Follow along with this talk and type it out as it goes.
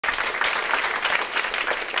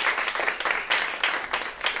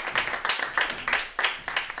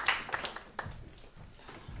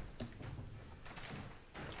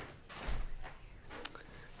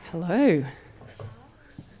Hello.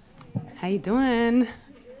 How you doing?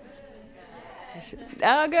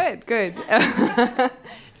 Oh, good.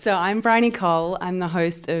 So I'm Bryony Cole. I'm the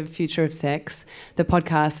host of Future of Sex, the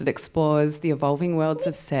podcast that explores the evolving worlds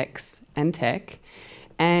of sex and tech.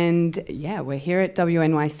 And yeah, we're here at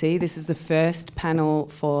WNYC. This is the first panel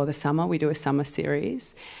for the summer. We do a summer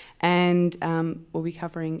series. And we'll be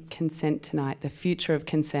covering consent tonight, the future of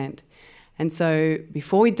consent. And so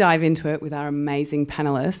before we dive into it with our amazing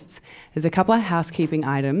panellists, there's a couple of housekeeping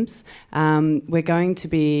items. We're going to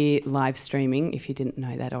be live streaming, if you didn't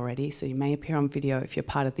know that already, so you may appear on video if you're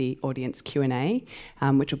part of the audience Q&A,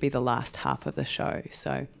 which will be the last half of the show.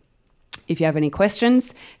 So if you have any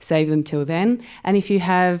questions, save them till then. And if you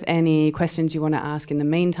have any questions you want to ask in the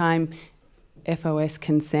meantime, FOS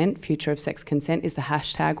consent, Future of Sex Consent, is the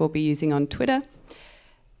hashtag we'll be using on Twitter.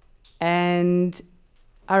 And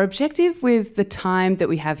our objective with the time that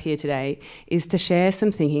we have here today is to share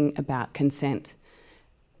some thinking about consent.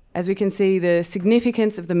 As we can see, the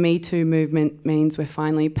significance of the Me Too movement means we're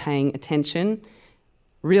finally paying attention,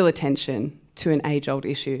 real attention, to an age-old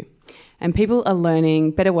issue. And people are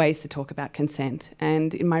learning better ways to talk about consent.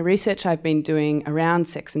 And in my research I've been doing around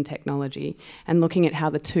sex and technology and looking at how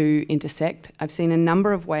the two intersect, I've seen a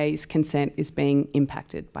number of ways consent is being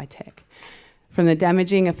impacted by tech. From the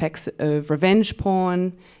damaging effects of revenge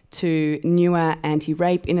porn to newer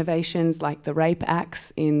anti-rape innovations like the Rape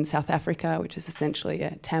Axe in South Africa, which is essentially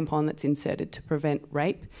a tampon that's inserted to prevent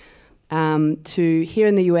rape, to here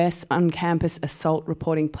in the US on-campus assault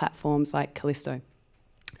reporting platforms like Callisto.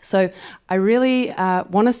 So I really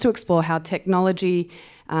want us to explore how technology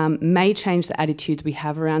may change the attitudes we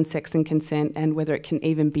have around sex and consent and whether it can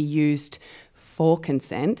even be used for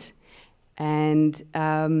consent. And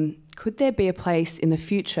could there be a place in the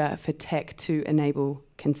future for tech to enable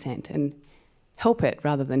consent and help it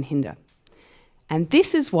rather than hinder? And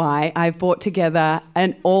this is why I've brought together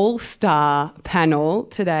an all-star panel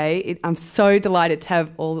today. I'm so delighted to have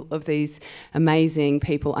all of these amazing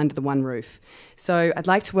people under the one roof. So I'd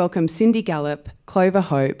like to welcome Cindy Gallop, Clover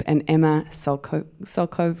Hope, and Emma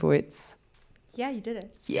Sulkowicz. Yeah, you did it.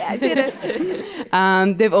 Yeah, I did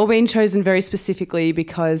it. They've all been chosen very specifically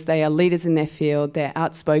because they are leaders in their field, they're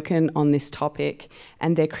outspoken on this topic,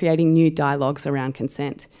 and they're creating new dialogues around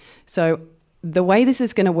consent. So the way this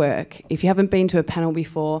is going to work, if you haven't been to a panel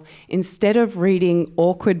before, instead of reading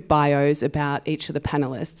awkward bios about each of the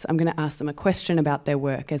panellists, I'm going to ask them a question about their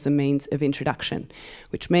work as a means of introduction,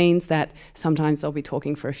 which means that sometimes they'll be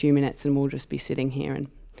talking for a few minutes and we'll just be sitting here and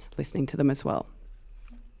listening to them as well.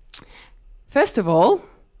 First of all,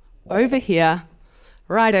 over here,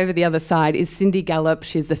 right over the other side, is Cindy Gallop.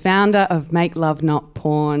 She's the founder of Make Love Not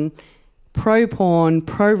Porn,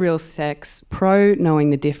 pro-real sex, pro-knowing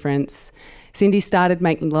the difference. Cindy started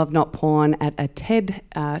Make Love Not Porn at a TED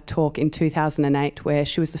talk in 2008 where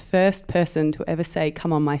she was the first person to ever say,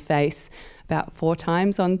 "Come on my face," about 4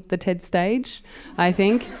 times on the TED stage, I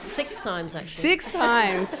think. 6 times, actually. 6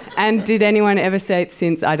 times. And did anyone ever say it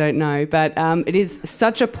since? I don't know. But it is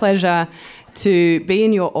such a pleasure to be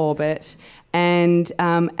in your orbit. And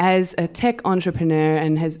as a tech entrepreneur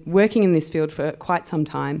and working in this field for quite some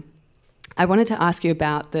time, I wanted to ask you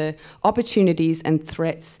about the opportunities and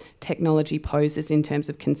threats technology poses in terms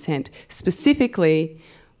of consent. Specifically,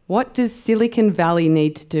 what does Silicon Valley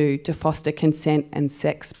need to do to foster consent and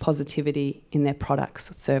sex positivity in their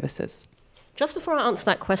products, services? Just before I answer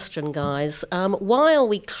that question, guys, while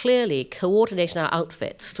we clearly coordinated our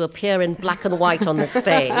outfits to appear in black and white on the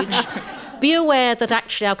stage, be aware that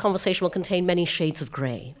actually our conversation will contain many shades of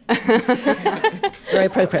grey. Very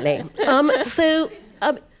appropriately.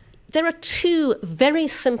 There are 2 very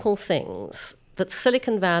simple things that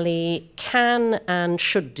Silicon Valley can and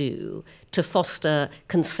should do to foster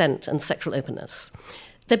consent and sexual openness.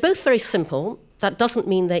 They're both very simple. That doesn't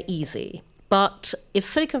mean they're easy. But if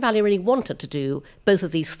Silicon Valley really wanted to do both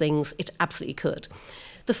of these things, it absolutely could.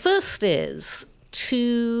 The first is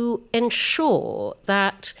to ensure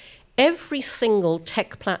that every single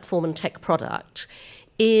tech platform and tech product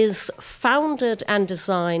is founded and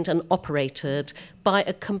designed and operated by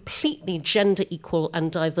a completely gender equal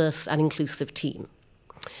and diverse and inclusive team.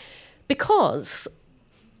 Because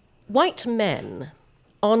white men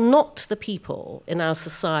are not the people in our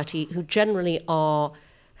society who generally are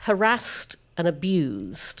harassed and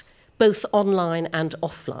abused, both online and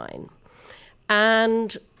offline.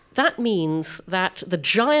 And that means that the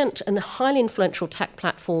giant and highly influential tech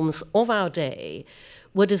platforms of our day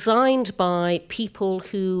were designed by people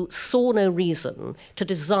who saw no reason to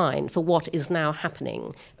design for what is now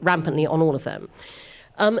happening rampantly on all of them.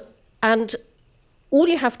 And all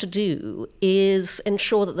you have to do is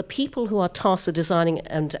ensure that the people who are tasked with designing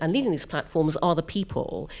and leading these platforms are the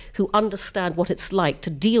people who understand what it's like to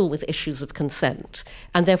deal with issues of consent,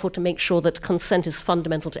 and therefore to make sure that consent is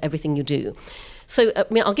fundamental to everything you do. So,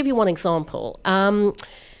 I'll give you one example.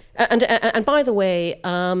 And by the way,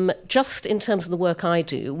 just in terms of the work I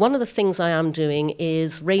do, one of the things I am doing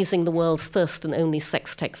is raising the world's first and only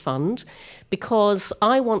sex tech fund, because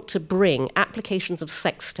I want to bring applications of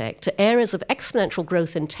sex tech to areas of exponential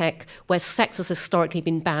growth in tech where sex has historically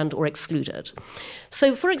been banned or excluded.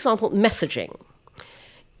 So, for example, messaging.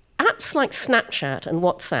 Apps like Snapchat and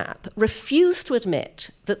WhatsApp refuse to admit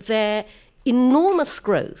that their enormous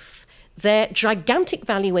growth, their gigantic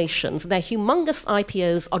valuations, their humongous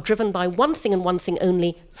IPOs are driven by one thing and one thing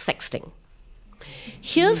only: sexting.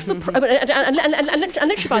 Here's the and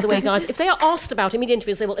literally, by the way, guys, if they are asked about it in media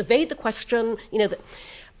interviews, they will evade the question.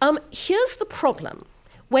 Here's the problem: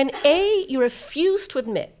 when A, you refuse to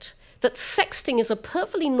admit that sexting is a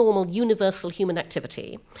perfectly normal, universal human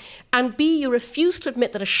activity, and B, you refuse to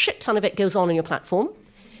admit that a shit ton of it goes on your platform,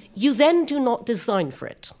 you then do not design for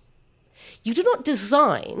it. You do not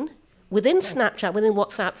design within Snapchat, within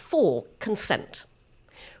WhatsApp, for consent,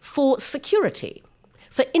 for security,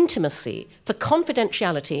 for intimacy, for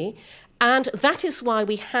confidentiality, and that is why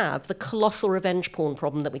we have the colossal revenge porn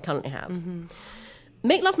problem that we currently have. Mm-hmm.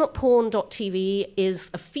 MakeLoveNotPorn.tv is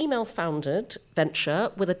a female-founded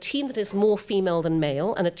venture with a team that is more female than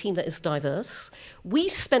male and a team that is diverse. We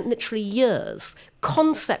spent literally years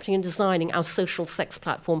concepting and designing our social sex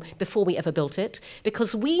platform before we ever built it,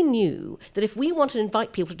 because we knew that if we wanted to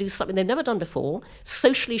invite people to do something they've never done before,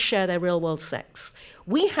 socially share their real-world sex,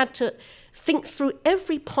 we had to think through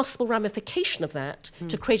every possible ramification of that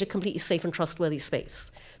to create a completely safe and trustworthy space.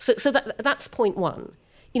 So that's point one.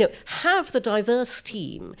 Have the diverse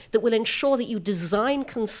team that will ensure that you design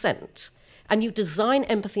consent and you design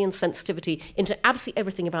empathy and sensitivity into absolutely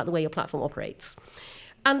everything about the way your platform operates.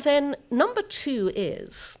 And then number two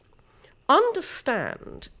is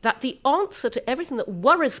understand that the answer to everything that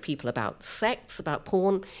worries people about sex, about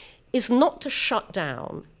porn, is not to shut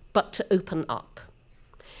down, but to open up.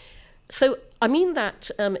 So I mean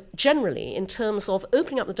that generally in terms of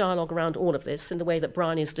opening up the dialogue around all of this in the way that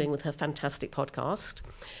Bryony is doing with her fantastic podcast,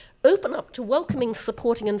 open up to welcoming,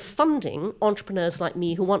 supporting and funding entrepreneurs like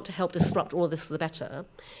me who want to help disrupt all of this for the better,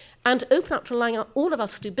 and open up to allowing all of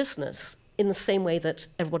us to do business in the same way that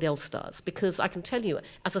everybody else does. Because I can tell you,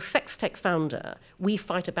 as a sex tech founder, we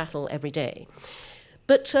fight a battle every day.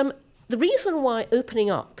 But the reason why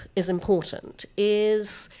opening up is important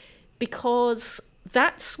is because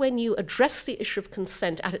that's when you address the issue of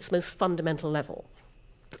consent at its most fundamental level.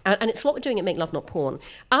 And it's what we're doing at Make Love Not Porn.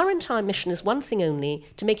 Our entire mission is one thing only: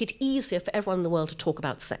 to make it easier for everyone in the world to talk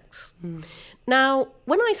about sex. Now,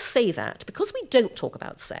 when I say that, because we don't talk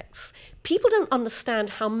about sex, people don't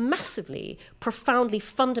understand how massively, profoundly,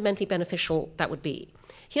 fundamentally beneficial that would be.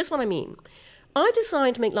 Here's what I mean. I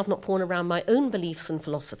designed Make Love Not Porn around my own beliefs and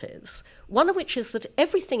philosophies, one of which is that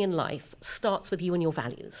everything in life starts with you and your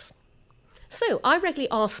values. So I regularly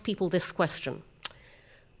ask people this question: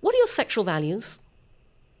 what are your sexual values?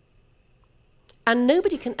 And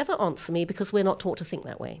nobody can ever answer me because we're not taught to think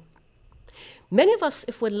that way. Many of us,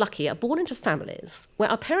 if we're lucky, are born into families where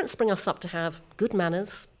our parents bring us up to have good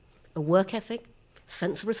manners, a work ethic,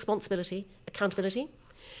 sense of responsibility, accountability.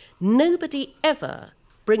 Nobody ever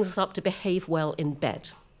brings us up to behave well in bed.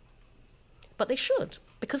 But they should,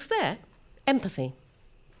 because they're empathy,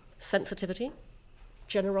 sensitivity,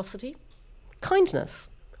 generosity, kindness,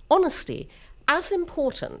 honesty, as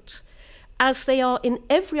important as they are in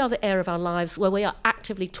every other area of our lives where we are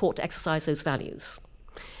actively taught to exercise those values.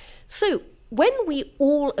 So when we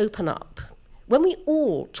all open up, when we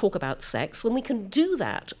all talk about sex, when we can do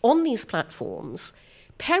that on these platforms,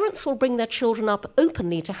 parents will bring their children up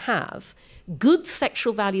openly to have good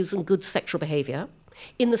sexual values and good sexual behavior,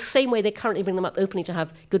 in the same way they currently bring them up openly to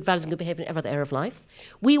have good values and good behavior in every other area of life.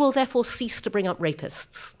 We will therefore cease to bring up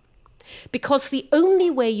rapists. Because the only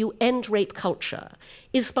way you end rape culture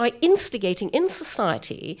is by instigating in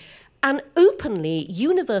society an openly,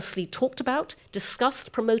 universally talked about,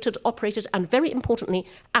 discussed, promoted, operated, and very importantly,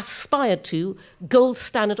 aspired to gold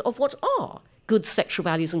standard of what are good sexual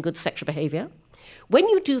values and good sexual behavior. When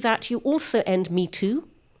you do that, you also end Me Too,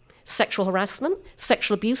 sexual harassment,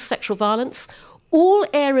 sexual abuse, sexual violence, all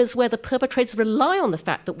areas where the perpetrators rely on the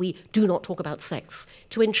fact that we do not talk about sex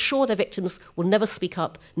to ensure their victims will never speak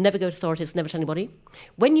up, never go to authorities, never tell anybody.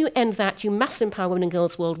 When you end that, you mass empower women and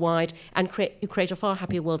girls worldwide, and you create a far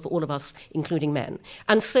happier world for all of us, including men.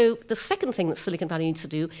 And so the second thing that Silicon Valley needs to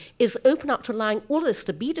do is open up to allowing all of this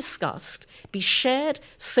to be discussed, be shared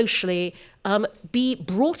socially, be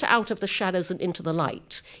brought out of the shadows and into the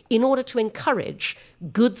light in order to encourage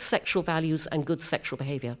good sexual values and good sexual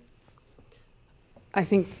behavior. I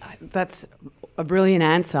think that's a brilliant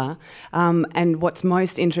answer. And what's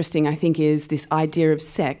most interesting, I think, is this idea of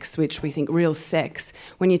sex, which we think real sex.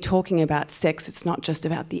 When you're talking about sex, it's not just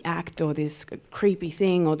about the act or this creepy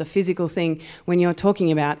thing or the physical thing. When you're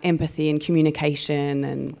talking about empathy and communication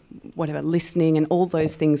and whatever, listening and all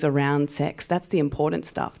those things around sex, that's the important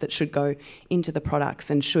stuff that should go into the products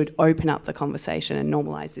and should open up the conversation and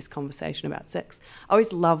normalise this conversation about sex. I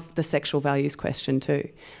always love the sexual values question too.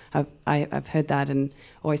 I've heard that and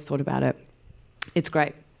always thought about it. It's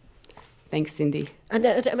great. Thanks, Cindy. And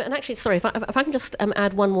actually, sorry, if I can just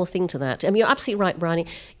add one more thing to that. You're absolutely right, Bryony.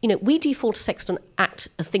 We default to sex to an act,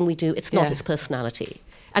 a thing we do. It's not its personality.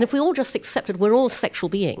 And if we all just accepted we're all sexual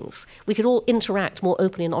beings, we could all interact more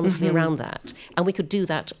openly and honestly around that. And we could do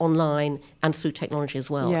that online and through technology as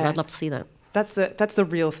well. Yeah. And I'd love to see that. That's the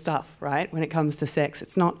real stuff, right? When it comes to sex,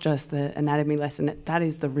 it's not just the anatomy lesson. That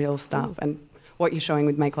is the real stuff. And what you're showing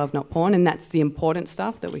with Make Love Not Porn, and that's the important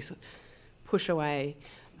stuff that we push away.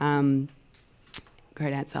 Great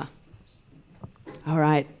answer. All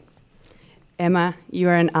right. Emma, you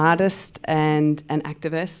are an artist and an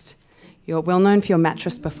activist. You're well known for your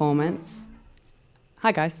mattress performance.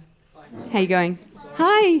 Hi, guys. Hi. How you going?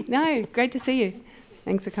 Hi. No, great to see you.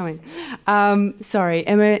 Thanks for coming.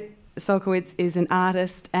 Emma Sulkowicz is an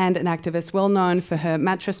artist and an activist well known for her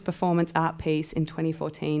mattress performance art piece in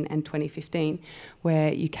 2014 and 2015,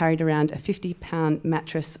 where you carried around a 50-pound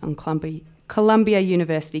mattress on Columbia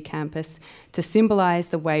University campus to symbolise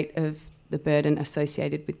the weight of the burden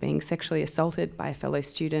associated with being sexually assaulted by a fellow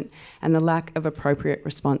student and the lack of appropriate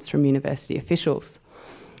response from university officials.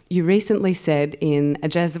 You recently said in a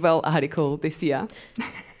Jezebel article this year...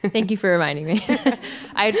 Thank you for reminding me.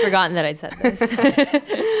 I had forgotten that I'd said this.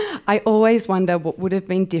 I always wonder what would have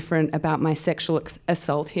been different about my sexual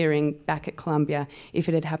assault hearing back at Columbia if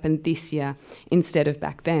it had happened this year instead of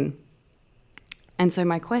back then. And so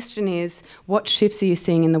my question is, what shifts are you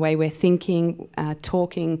seeing in the way we're thinking,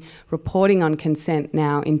 talking, reporting on consent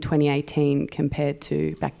now in 2018 compared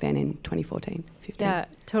to back then in 2014, 15? Yeah,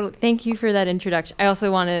 totally. Thank you for that introduction. I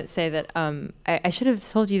also want to say that I should have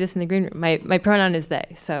told you this in the green room. My pronoun is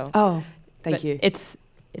they, so... Oh, thank you. It's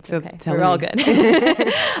okay. We're all good.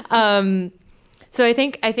 So I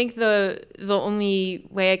think the only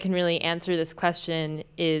way I can really answer this question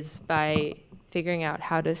is by figuring out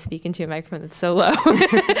how to speak into a microphone that's so low.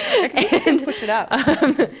 And push it up.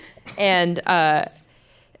 And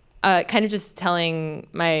kind of just telling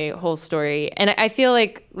my whole story. And I feel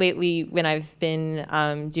like lately when I've been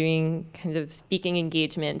doing kind of speaking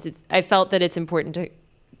engagements, I felt that it's important to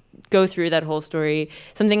go through that whole story,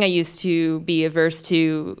 something I used to be averse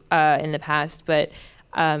to in the past, but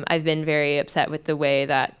I've been very upset with the way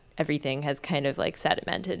that everything has kind of like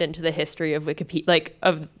sedimented into the history of Wikipedia, like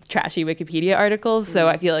of trashy Wikipedia articles. So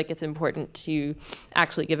I feel like it's important to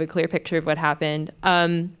actually give a clear picture of what happened.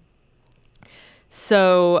 I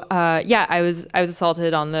was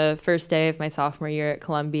assaulted on the first day of my sophomore year at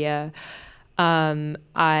Columbia by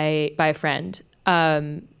a friend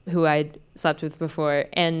who I'd slept with before.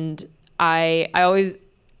 And I always,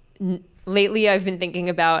 lately I've been thinking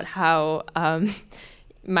about how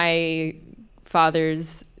my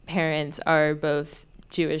father's parents are both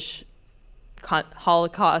Jewish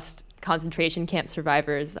Holocaust concentration camp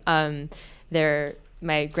survivors.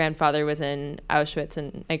 My grandfather was in Auschwitz,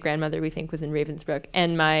 and my grandmother, we think, was in Ravensbrück.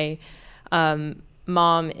 And my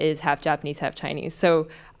mom is half Japanese, half Chinese. So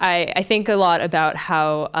I think a lot about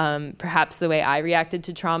how perhaps the way I reacted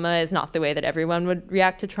to trauma is not the way that everyone would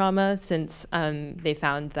react to trauma, since they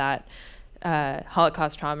found that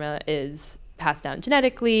Holocaust trauma is passed down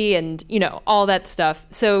genetically and, all that stuff.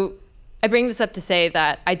 So I bring this up to say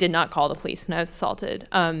that I did not call the police when I was assaulted.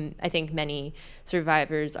 I think many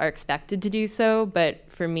survivors are expected to do so, but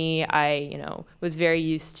for me, I, was very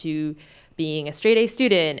used to being a straight A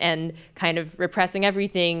student and kind of repressing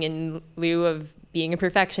everything in lieu of being a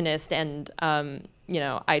perfectionist. And,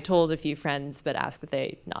 I told a few friends, but asked that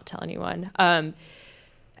they not tell anyone.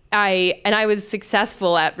 I was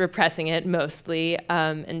successful at repressing it mostly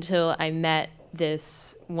until I met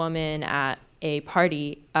this woman at a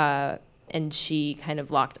party, and she kind of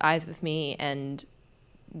locked eyes with me and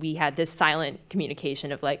we had this silent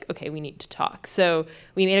communication of like, okay, we need to talk. So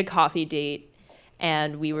we made a coffee date,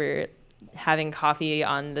 and we were having coffee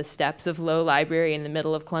on the steps of Low Library in the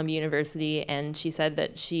middle of Columbia University. And she said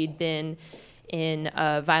that she'd been in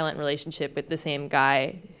a violent relationship with the same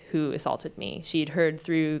guy who assaulted me. She'd heard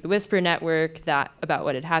through the Whisper Network that about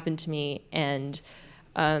what had happened to me. And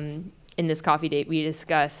in this coffee date, we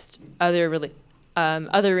discussed other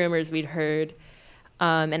rumors we'd heard.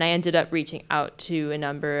 And I ended up reaching out to a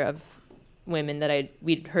number of women that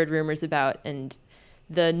we'd heard rumors about, and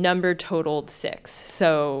the number totaled 6.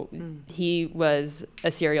 So he was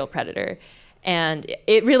a serial predator. And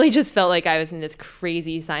it really just felt like I was in this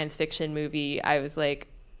crazy science fiction movie. I was like,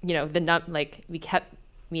 you know, we kept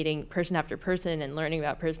meeting person after person and learning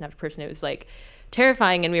about person after person. It was like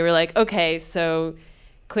terrifying. And we were like, okay, so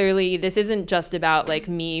clearly this isn't just about like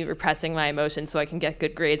me repressing my emotions so I can get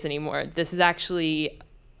good grades anymore. This is actually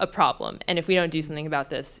a problem. And if we don't do something about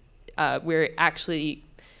this, we're actually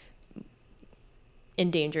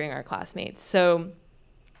endangering our classmates. So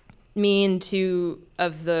me and 2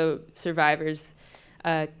 of the survivors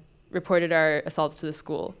reported our assaults to the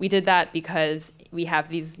school. We did that because we have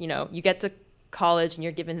these, you know, you get to college and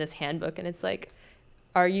you're given this handbook, and it's like,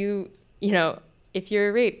 are you, you know, if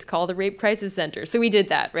you're raped, call the Rape Crisis Center. So we did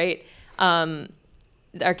that, right?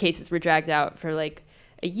 Our cases were dragged out for like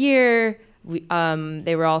a year.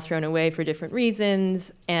 They were all thrown away for different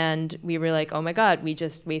reasons. And we were like, oh my God, we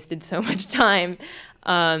just wasted so much time.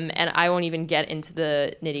 And I won't even get into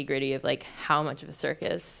the nitty gritty of like how much of a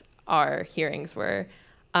circus our hearings were.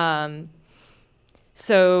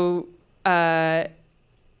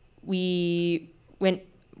 We went,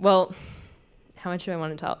 well, how much do I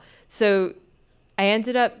want to tell? So I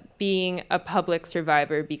ended up being a public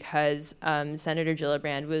survivor because Senator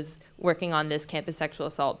Gillibrand was working on this campus sexual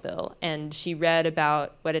assault bill, and she read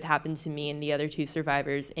about what had happened to me and the other 2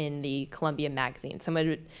 survivors in the Columbia magazine.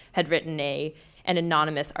 Someone had written an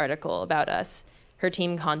anonymous article about us. Her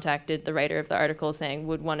team contacted the writer of the article saying,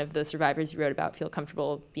 would one of the survivors you wrote about feel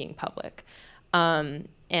comfortable being public?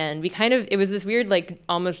 And we it was this weird, like,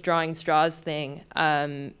 almost drawing straws thing.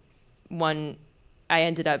 I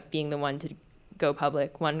ended up being the one to go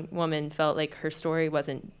public. One woman felt like her story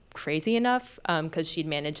wasn't crazy enough because she'd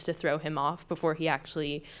managed to throw him off before he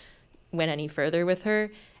actually went any further with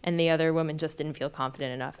her. And the other woman just didn't feel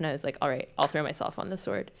confident enough. And I was like, all right, I'll throw myself on the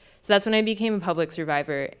sword. So that's when I became a public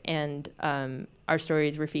survivor, and our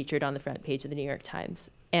stories were featured on the front page of the New York Times.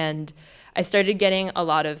 And I started getting a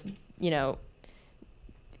lot of, you know,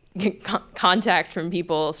 contact from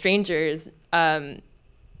people, strangers,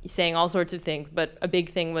 saying all sorts of things. But a big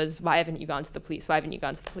thing was, why haven't you gone to the police? Why haven't you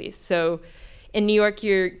gone to the police? So in New York,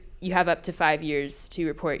 you have up to 5 years to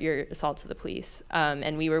report your assault to the police.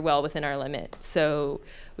 And we were well within our limit. So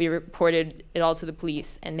we reported it all to the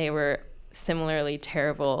police, and they were similarly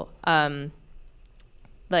terrible.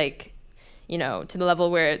 Like, you know, to the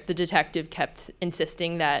level where the detective kept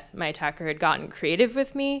insisting that my attacker had gotten creative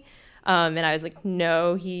with me. And I was like,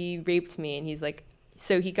 no, he raped me. And he's like,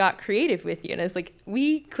 so he got creative with you. And I was like,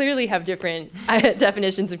 we clearly have different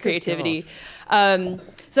definitions of creativity. So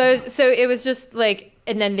it was just like,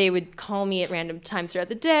 and then they would call me at random times throughout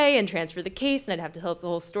the day and transfer the case, and I'd have to tell the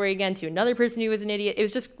whole story again to another person who was an idiot. It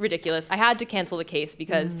was just ridiculous. I had to cancel the case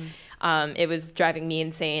because it was driving me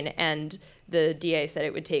insane, and the DA said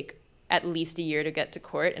it would take at least a year to get to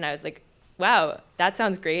court. And I was like, wow, that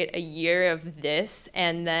sounds great. A year of this,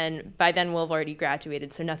 and then by then we'll have already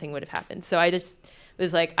graduated, so nothing would have happened. So I just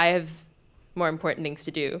was like, I have more important things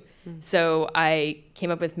to do. So I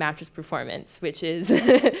came up with Mattress Performance, which is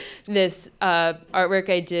this artwork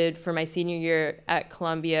I did for my senior year at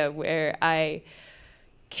Columbia, where I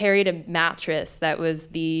carried a mattress that was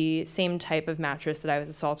the same type of mattress that I was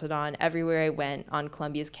assaulted on everywhere I went on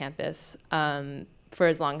Columbia's campus for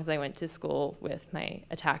as long as I went to school with my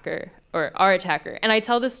attacker, or our attacker. And I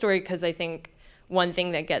tell this story because I think one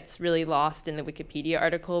thing that gets really lost in the Wikipedia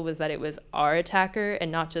article was that it was our attacker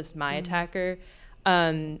and not just my attacker.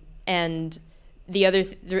 And the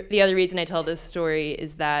other reason I tell this story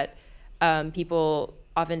is that people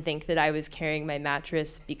often think that I was carrying my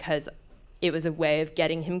mattress because it was a way of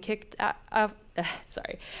getting him kicked off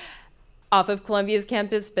of Columbia's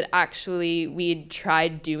campus, but actually we'd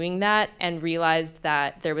tried doing that and realized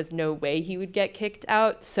that there was no way he would get kicked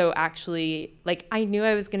out. So actually, like, I knew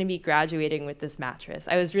I was going to be graduating with this mattress.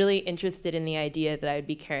 I was really interested in the idea that I would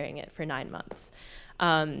be carrying it for 9 months.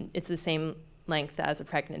 It's the same length as a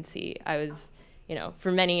pregnancy. I was, you know,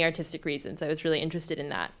 for many artistic reasons, I was really interested in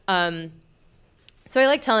that. So I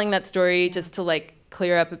like telling that story just to like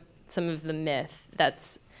clear up some of the myth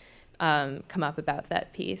that's come up about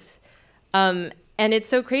that piece. And And it's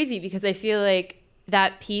so crazy because I feel like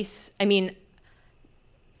that piece, I mean,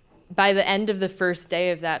 by the end of the first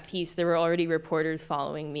day of that piece, there were already reporters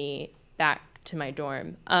following me back to my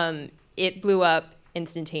dorm. It blew up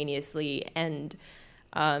instantaneously, and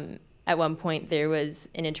at one point there was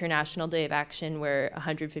an international day of action where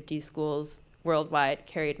 150 schools worldwide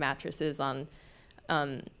carried mattresses on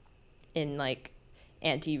in like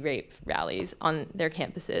anti-rape rallies on their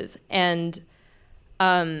campuses. And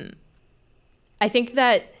I think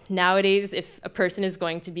that nowadays, if a person is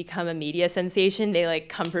going to become a media sensation, they like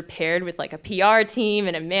come prepared with like a PR team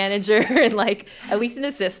and a manager and like at least an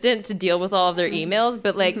assistant to deal with all of their emails.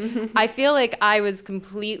 But like, I feel like I was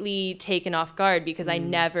completely taken off guard because I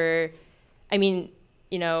never, I mean,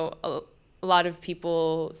 you know, a lot of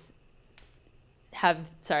people have,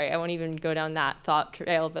 sorry, I won't even go down that thought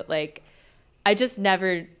trail, but like, I just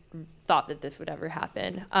never thought that this would ever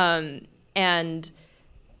happen. And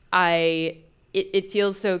it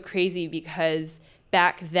feels so crazy because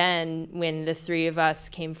back then when the three of us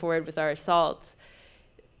came forward with our assaults,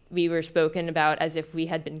 we were spoken about as if we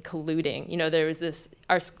had been colluding. You know, there was this,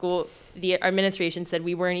 our administration said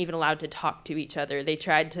we weren't even allowed to talk to each other. They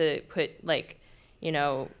tried to put like, you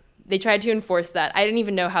know, they tried to enforce that. I didn't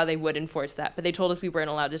even know how they would enforce that, but they told us we weren't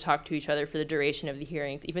allowed to talk to each other for the duration of the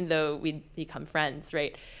hearings, even though we'd become friends,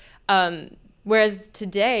 right? Whereas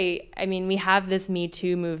today, I mean, we have this Me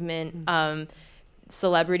Too movement.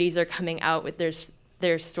 Celebrities are coming out with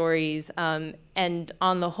their stories. And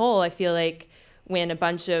on the whole, I feel like when a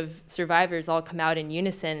bunch of survivors all come out in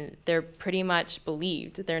unison, they're pretty much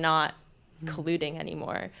believed. They're not colluding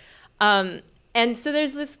anymore. And so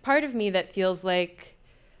there's this part of me that feels like,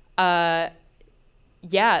 yeah,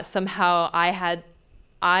 somehow I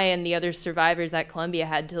and the other survivors at Columbia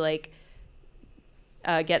had to like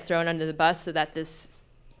get thrown under the bus so that this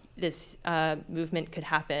movement could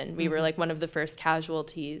happen. We were like one of the first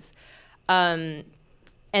casualties. And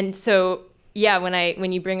so, yeah,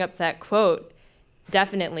 when you bring up that quote,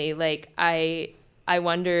 definitely, like, I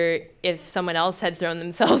wonder if someone else had thrown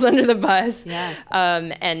themselves under the bus. Yeah.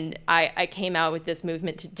 And I came out with this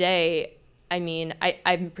movement today. I mean,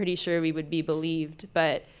 I'm pretty sure we would be believed,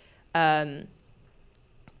 but back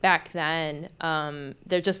then,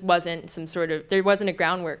 there just wasn't there wasn't a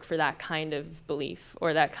groundwork for that kind of belief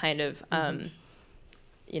or that kind of,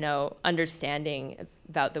 you know, understanding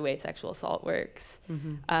about the way sexual assault works.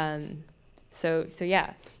 So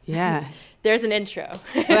yeah. Yeah. There's an intro.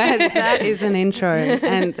 That is an intro.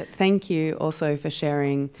 And thank you also for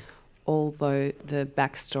sharing all the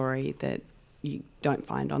backstory that you don't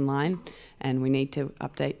find online, and we need to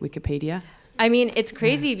update Wikipedia. I mean, it's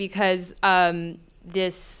crazy because I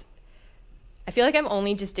feel like I'm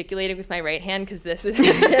only gesticulating with my right hand because this is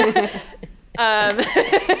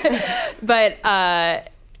but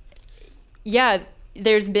yeah,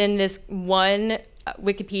 there's been this one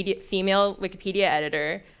female Wikipedia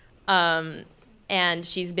editor, and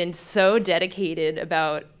she's been so dedicated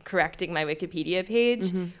about correcting my Wikipedia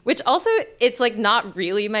page, which also, it's like not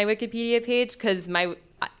really my Wikipedia page because my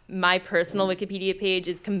personal Wikipedia page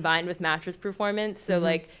is combined with Mattress Performance. So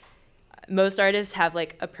like most artists have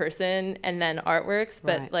like a person and then artworks,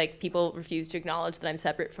 but like people refuse to acknowledge that I'm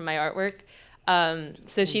separate from my artwork.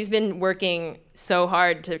 So she's been working so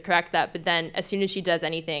hard to correct that. But then as soon as she does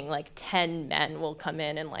anything, like 10 men will come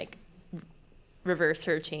in and like reverse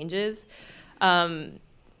her changes.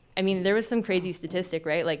 I mean, there was some crazy statistic,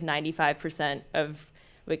 right? Like 95% of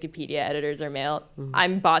Wikipedia editors are male.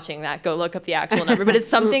 I'm botching that. Go look up the actual number, but it's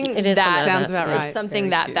something that sounds about right. It's something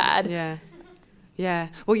that bad. Yeah. Yeah.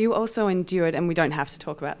 Well, you also endured, and we don't have to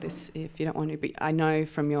talk about this if you don't want to, but I know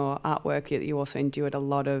from your artwork that you also endured a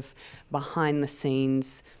lot of behind the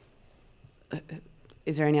scenes,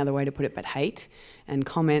 is there any other way to put it, but hate and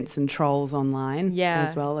comments and trolls online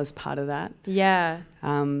as well as part of that. Yeah.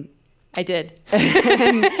 I did.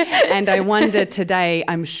 and I wonder today,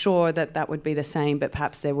 I'm sure that would be the same, but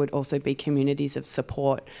perhaps there would also be communities of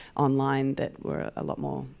support online that were a lot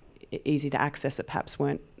more easy to access that perhaps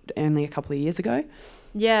weren't only a couple of years ago.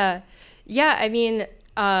 Yeah. I mean,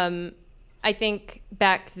 I think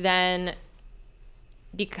back then,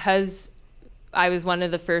 because I was one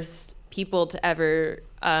of the first people to ever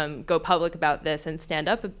go public about this and stand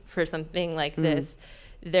up for something like this,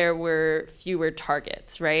 there were fewer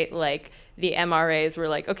targets, right? Like the MRAs were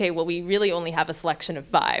like, okay, well, we really only have a selection of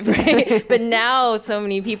 5, right? But now so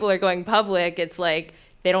many people are going public, it's like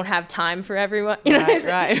they don't have time for everyone. You know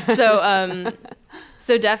right.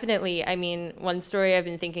 So definitely, I mean, one story I've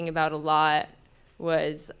been thinking about a lot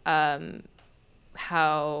was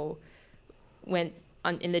how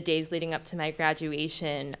in the days leading up to my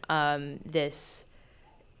graduation,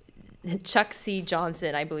 Chuck C.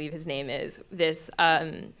 Johnson, I believe his name is, this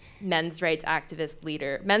men's rights activist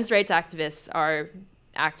leader. Men's rights activists are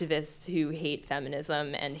activists who hate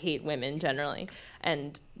feminism and hate women generally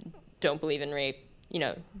and don't believe in rape,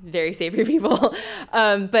 very savory people.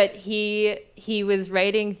 But he was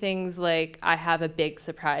writing things like, I have a big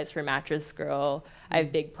surprise for Mattress Girl. I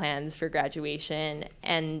have big plans for graduation.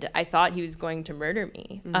 And I thought he was going to murder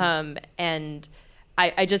me. And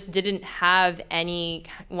I just didn't have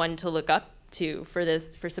anyone to look up to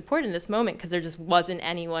for support in this moment, because there just wasn't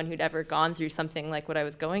anyone who'd ever gone through something like what I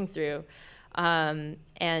was going through. And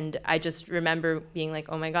I just remember being like,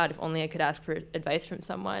 oh my God, if only I could ask for advice from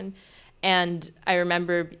someone. And I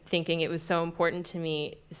remember thinking it was so important to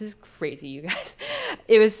me. This is crazy, you guys.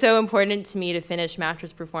 It was so important to me to finish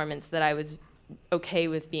Mattress Performance that I was okay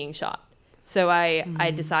with being shot. So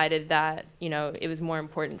I decided that, it was more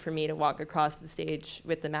important for me to walk across the stage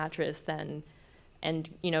with the mattress and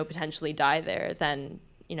potentially die there than,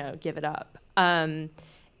 give it up. And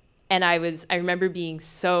I remember being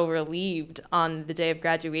so relieved on the day of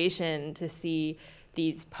graduation to see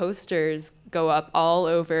these posters go up all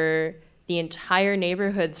over the entire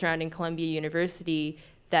neighborhood surrounding Columbia University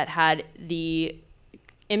that had the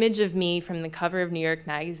image of me from the cover of New York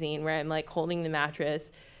Magazine, where I'm like holding the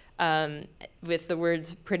mattress with the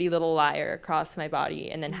words "Pretty Little Liar" across my body,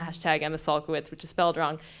 and then hashtag Emma Sulkowicz, which is spelled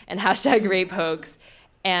wrong, and hashtag rape hoax.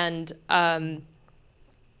 And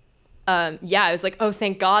I was like, oh,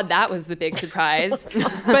 thank God that was the big surprise.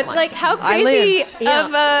 But like, how crazy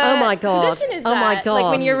of a oh my God. position is Oh that? my God.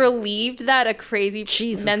 Like, when you're relieved that a crazy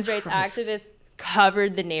Jesus men's rights Christ. activist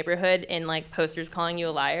covered the neighborhood in like posters calling you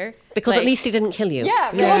a liar. Because like, at least he didn't kill you.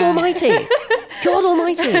 Yeah. God Almighty. God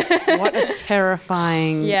Almighty. What a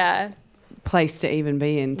terrifying Yeah. place to even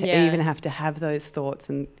be in, to Yeah. even have to have those thoughts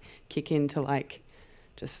and kick into like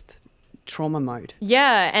just trauma mode.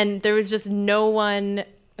 Yeah, and there was just no one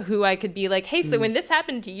who I could be like, hey, so when this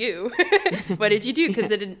happened to you, what did you do? Because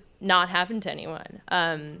it did not happen to anyone.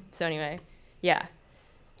 So anyway, yeah.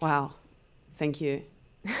 Wow. Thank you.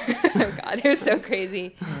 Oh God, it was so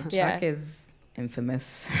crazy. Chuck is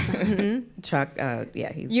infamous. Chuck,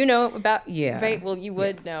 he's... You know about... Yeah. Right? Well, you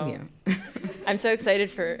would know. Yeah. I'm so excited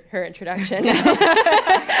for her introduction.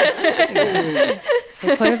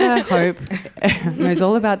 So Clover Hope knows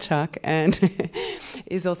all about Chuck and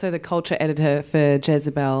is also the culture editor for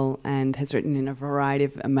Jezebel and has written in a variety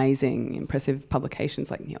of amazing, impressive publications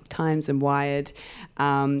like New York Times and Wired.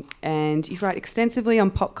 And you write extensively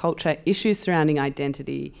on pop culture, issues surrounding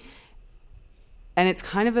identity. And it's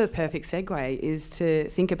kind of a perfect segue is to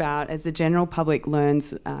think about, as the general public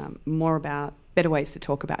learns more about better ways to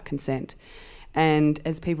talk about consent, and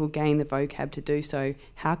as people gain the vocab to do so,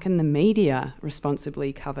 how can the media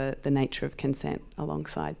responsibly cover the nature of consent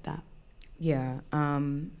alongside that? Yeah,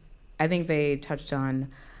 I think they touched on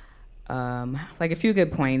like a few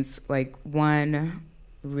good points. Like, one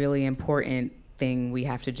really important thing we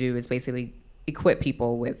have to do is basically equip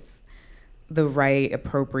people with the right,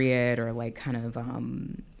 appropriate, or like kind of,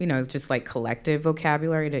 just like collective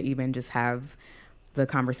vocabulary to even just have the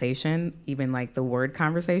conversation, even like the word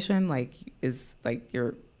conversation, like is like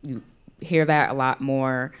you hear that a lot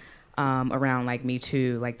more around like Me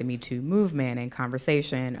Too, like the Me Too movement and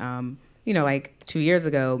conversation. Like 2 years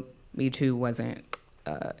ago, Me Too wasn't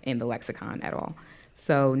in the lexicon at all.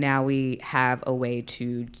 So now we have a way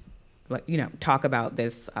to, talk about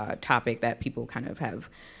this topic that people kind of have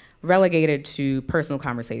relegated to personal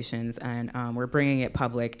conversations, and we're bringing it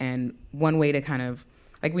public. And one way to kind of,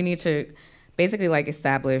 like, we need to basically like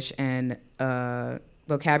establish an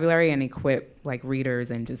vocabulary and equip like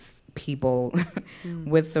readers and just people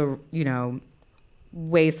with the,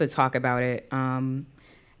 ways to talk about it.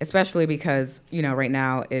 Especially because, right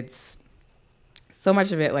now it's so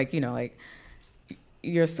much of it, like, like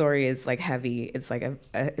your story is like heavy. It's like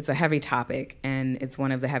it's a heavy topic, and it's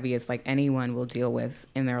one of the heaviest like anyone will deal with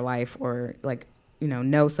in their life, or like,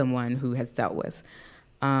 know someone who has dealt with.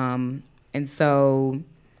 And so,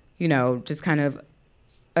 just kind of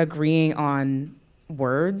agreeing on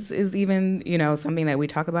words is even, something that we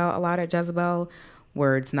talk about a lot at Jezebel.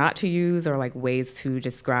 Words not to use, or like ways to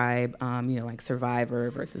describe, like survivor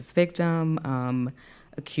versus victim,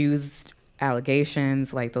 accused,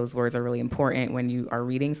 allegations. Like, those words are really important when you are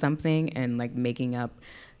reading something and like making up,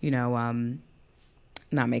 not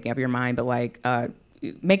making up your mind, but like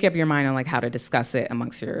make up your mind on like how to discuss it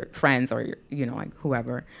amongst your friends or your, like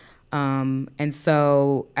whoever. And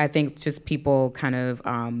so I think just people kind of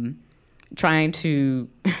trying to,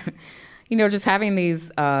 just having these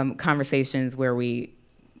conversations where we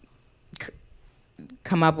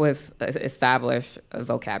come up with, establish a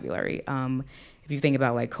vocabulary. If if you think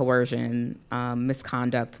about like coercion,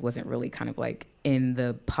 misconduct wasn't really kind of like in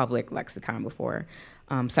the public lexicon before.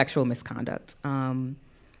 Sexual misconduct,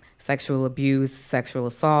 sexual abuse, sexual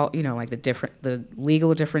assault, you know, like the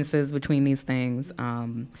legal differences between these things,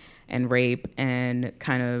 and rape, and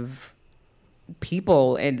kind of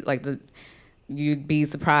people, and like you'd be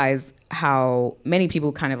surprised how many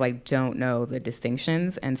people kind of like don't know the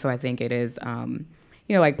distinctions. And so I think it is, you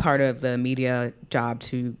know, like part of the media job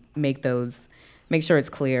to make sure it's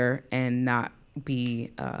clear and not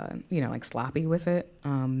be, you know, like sloppy with it.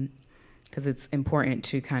 Because it's important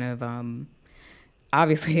to kind of,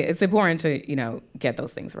 obviously it's important to, you know, get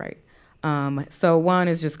those things right. So one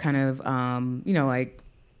is just kind of, you know, like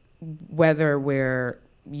whether we're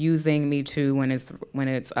using Me Too when it's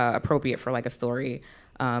appropriate for like a story,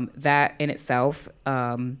 that in itself,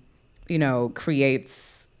 you know,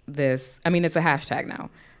 creates this, I mean, it's a hashtag now.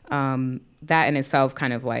 That in itself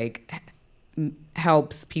kind of like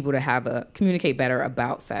helps people to communicate better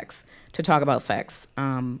about sex, to talk about sex,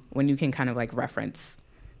 when you can kind of like reference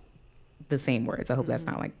the same words. I hope that's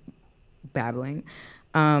not like babbling.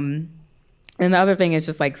 And the other thing is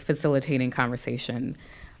just like facilitating conversation,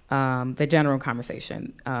 the general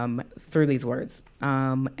conversation, through these words.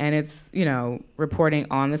 And it's, you know, reporting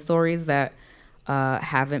on the stories that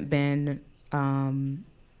haven't been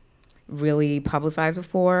really publicized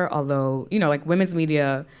before, although, you know, like women's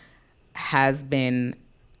media has been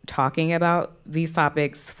talking about these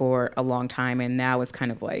topics for a long time, and now it's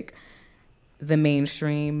kind of like the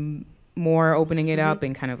mainstream more opening it up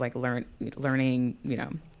and kind of like learning, you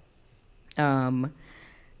know,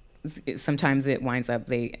 sometimes it winds up,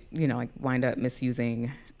 wind up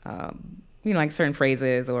misusing, you know, like certain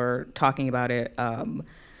phrases or talking about it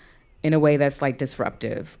in a way that's like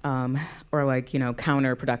disruptive, or like, you know,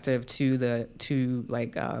 counterproductive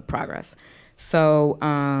to progress. So,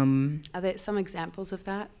 are there some examples of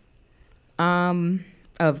that?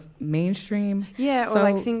 Of mainstream? Yeah, or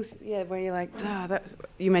like things, where you're like,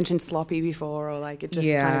 you mentioned sloppy before, or like it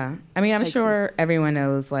just kind of. I mean, I'm sure everyone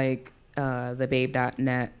knows like the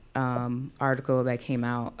Babe.net article that came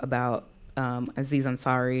out about Aziz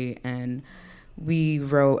Ansari, and we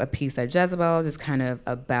wrote a piece at Jezebel just kind of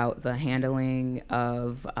about the handling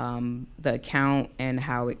of the account and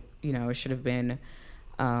how it, you know, it should have been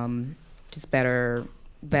just better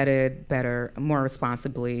vetted, better, more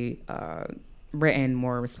responsibly written,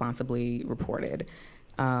 more responsibly reported.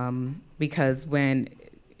 Because when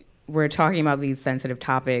we're talking about these sensitive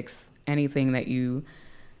topics, anything that you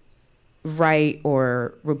write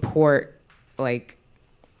or report, like,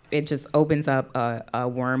 it just opens up a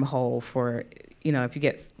wormhole for, you know, if you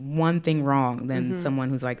get one thing wrong, then someone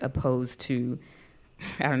who's like opposed to,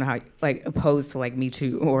 I don't know how, like opposed to like Me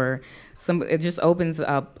Too, or it just opens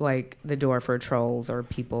up like the door for trolls or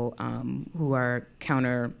people who are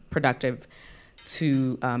counterproductive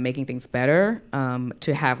to making things better,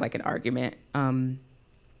 to have like an argument.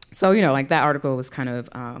 So, you know, like that article was kind of,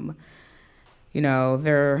 you know,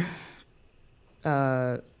 there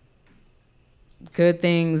good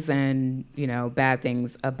things and, you know, bad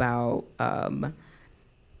things about,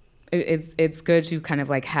 it's good to kind of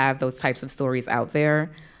like have those types of stories out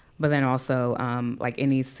there, but then also like it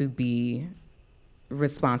needs to be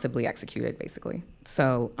responsibly executed, basically.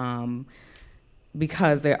 So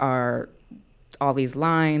because there are all these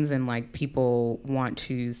lines and like people want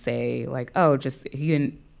to say like, oh, just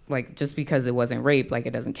because it wasn't rape, like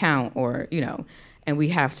it doesn't count, or, you know, and we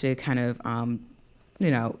have to kind of you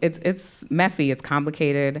know, it's messy, it's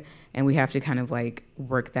complicated, and we have to kind of like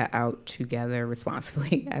work that out together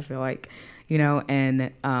responsibly, I feel like, you know,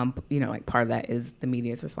 and, you know, like part of that is the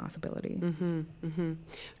media's responsibility.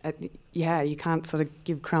 Yeah, you can't sort of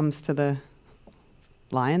give crumbs to the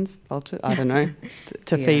lions, vultures, I don't know,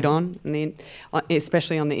 to feed on,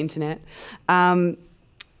 especially on the internet. How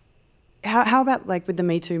about like with the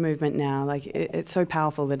Me Too movement now? Like it's so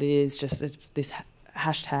powerful that it is just this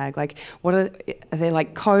hashtag. Like, what are there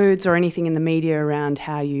like codes or anything in the media around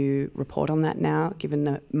how you report on that now, given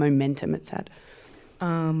the momentum it's had?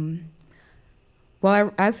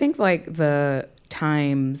 Well, I think like the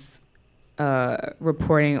Times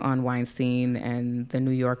reporting on Weinstein and the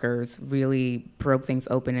New Yorkers really broke things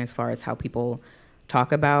open as far as how people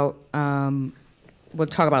talk about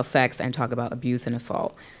talk about sex and talk about abuse and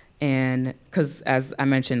assault. And because, as I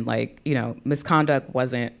mentioned, like, you know, misconduct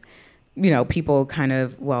wasn't, you know, people kind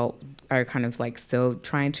of, are kind of like still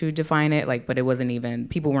trying to define it, like, but it wasn't even,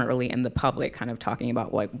 people weren't really in the public kind of talking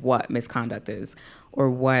about like what misconduct is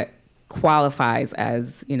or what qualifies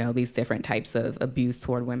as, you know, these different types of abuse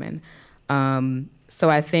toward women. So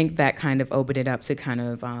I think that kind of opened it up to kind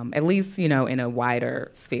of, at least, in a wider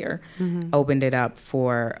sphere, opened it up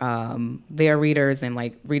for their readers and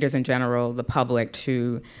like readers in general, the public,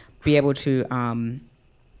 to be able to,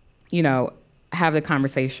 have the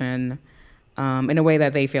conversation in a way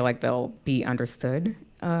that they feel like they'll be understood.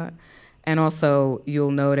 And also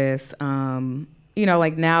you'll notice,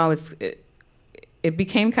 like now it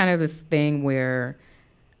became kind of this thing where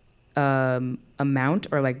amount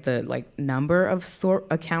or like the number of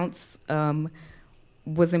accounts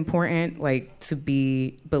was important, like to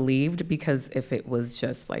be believed, because if it was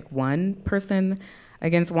just like one person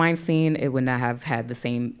against Weinstein, it would not have had the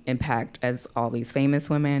same impact as all these famous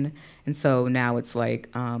women. And so now it's like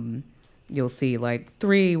you'll see like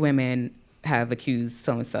 3 women have accused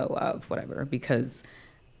so-and-so of whatever, because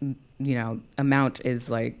amount is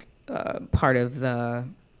like part of the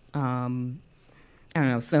I don't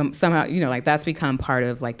know, somehow, like that's become part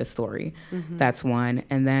of like the story. That's one.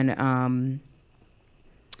 And then,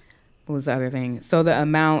 what was the other thing? So the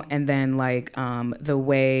amount, and then like the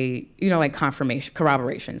way, like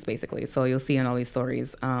corroborations basically. So you'll see in all these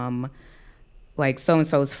stories, like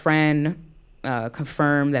so-and-so's friend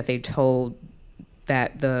confirmed that they told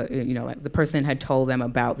that like the person had told them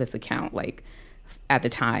about this account, like at the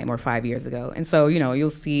time or 5 years ago. And so,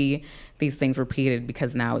 you'll see these things repeated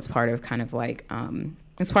because now it's part of kind of like,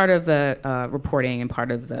 it's part of the reporting and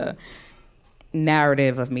part of the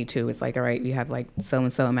narrative of Me Too. It's like, all right, you have like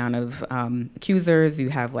so-and-so amount of accusers, you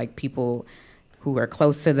have like people who are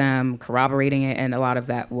close to them corroborating it. And a lot of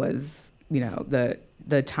that was, the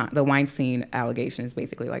Weinstein allegations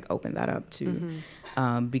basically like opened that up to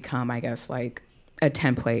become, I guess, like a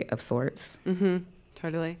template of sorts.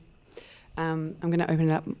 Totally. I'm going to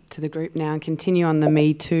open it up to the group now and continue on the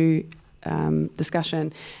Me Too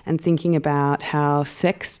discussion and thinking about how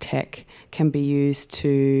sex tech can be used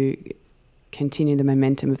to continue the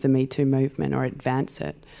momentum of the Me Too movement or advance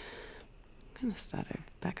it. I'm going to start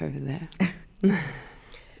back over there.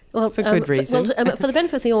 Well, for good reason. For the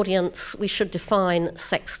benefit of the audience, we should define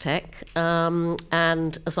sex tech.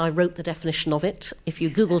 And as I wrote the definition of it, if you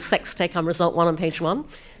Google sex tech, I'm result 1 on page 1.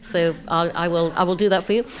 So I will do that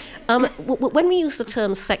for you. When we use the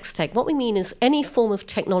term sex tech, what we mean is any form of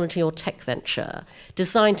technology or tech venture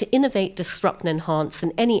designed to innovate, disrupt, and enhance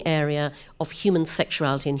in any area of human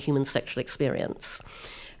sexuality and human sexual experience.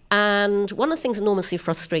 And one of the things that enormously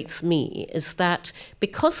frustrates me is that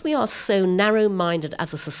because we are so narrow-minded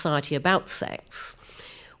as a society about sex,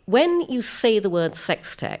 when you say the word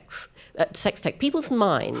sex tech, people's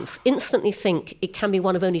minds instantly think it can be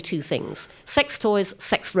one of only 2 things: sex toys,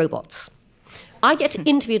 sex robots. I get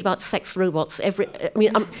interviewed about sex robots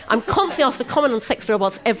I'm constantly asked to comment on sex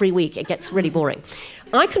robots every week. It gets really boring.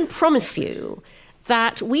 I can promise you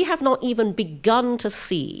that we have not even begun to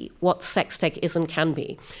see what sex tech is and can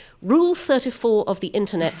be. Rule 34 of the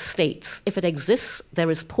internet states, if it exists,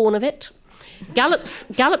 there is porn of it.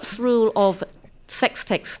 Gallup's rule of sex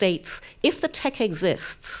tech states, if the tech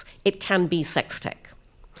exists, it can be sex tech.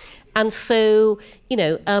 And so,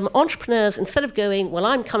 entrepreneurs, instead of going, well,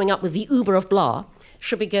 I'm coming up with the Uber of blah,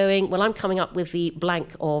 should be going, well, I'm coming up with the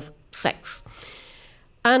blank of sex.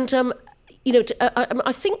 And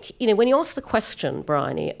I think, when you ask the question,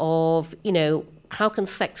 Bryony, of, how can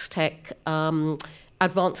sex tech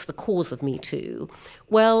advance the cause of Me Too?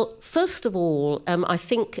 Well, first of all, I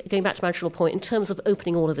think, going back to my original point, in terms of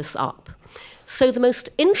opening all of this up. So the most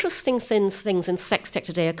interesting things in sex tech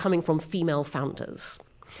today are coming from female founders.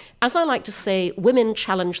 As I like to say, women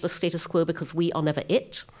challenge the status quo because we are never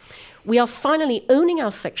it. We are finally owning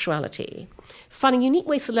our sexuality, finding unique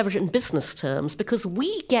ways to leverage it in business terms, because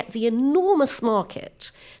we get the enormous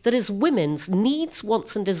market that is women's needs,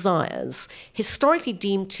 wants, and desires, historically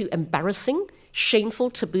deemed too embarrassing, shameful,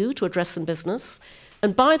 taboo to address in business.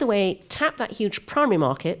 And by the way, tap that huge primary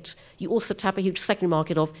market, you also tap a huge secondary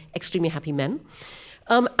market of extremely happy men.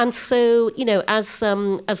 And so,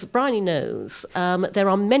 as Bryony knows, there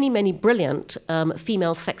are many, many brilliant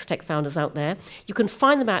female sex tech founders out there. You can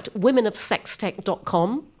find them at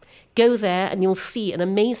womenofsextech.com. Go there and you'll see an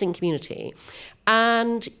amazing community.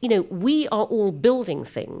 And, we are all building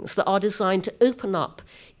things that are designed to open up,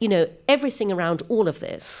 everything around all of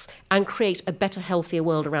this and create a better, healthier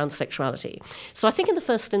world around sexuality. So I think in the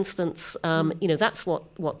first instance, that's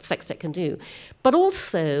what sex tech can do. But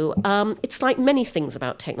also, it's like many things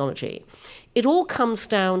about technology. It all comes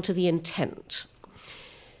down to the intent.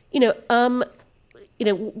 My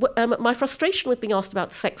frustration with being asked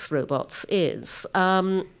about sex robots is,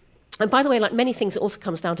 and by the way, like many things, it also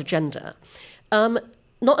comes down to gender.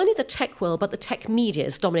 Not only the tech world, but the tech media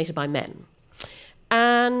is dominated by men.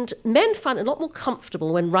 And men find it a lot more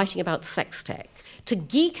comfortable when writing about sex tech to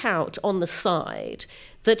geek out on the side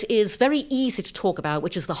that is very easy to talk about,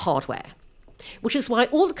 which is the hardware. Which is why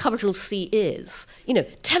all the coverage you'll see is,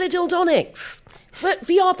 teledildonics,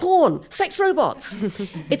 VR porn, sex robots.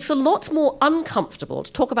 It's a lot more uncomfortable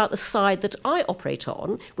to talk about the side that I operate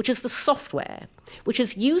on, which is the software, which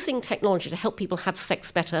is using technology to help people have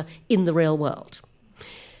sex better in the real world.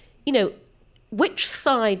 Which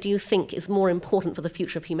side do you think is more important for the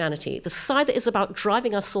future of humanity? The side that is about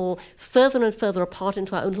driving us all further and further apart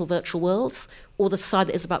into our own little virtual worlds, or the side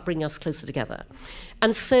that is about bringing us closer together?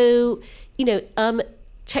 And so,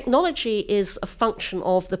 technology is a function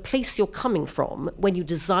of the place you're coming from when you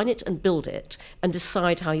design it and build it and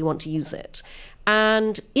decide how you want to use it.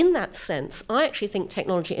 And in that sense, I actually think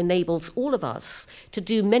technology enables all of us to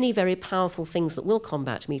do many very powerful things that will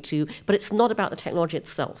combat Me Too, but it's not about the technology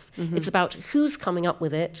itself. Mm-hmm. It's about who's coming up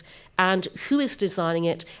with it and who is designing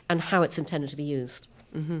it and how it's intended to be used.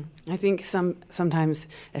 Mm-hmm. I think sometimes,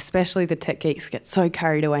 especially the tech geeks, get so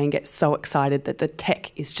carried away and get so excited that the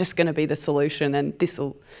tech is just going to be the solution, and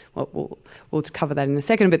we'll cover that in a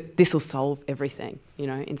second, but this will solve everything,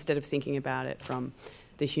 instead of thinking about it from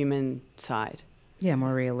the human side. Yeah,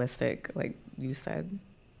 more realistic, like you said.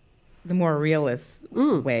 The more realist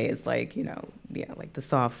way is like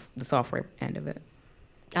the software end of it.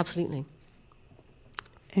 Absolutely.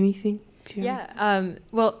 Anything? Yeah.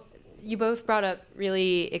 Well, you both brought up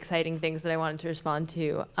really exciting things that I wanted to respond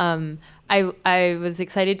to. I was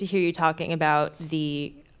excited to hear you talking about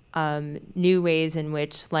the new ways in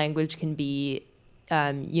which language can be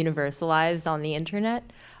universalized on the internet,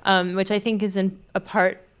 which I think is in a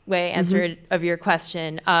part way answer of your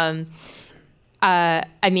question. I've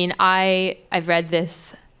read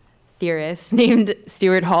this theorist named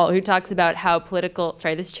Stuart Hall who talks about how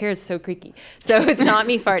sorry, this chair is so creaky, so it's not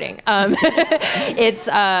me farting. It's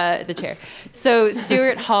the chair. So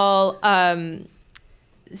Stuart Hall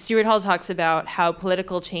talks about how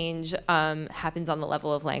political change happens on the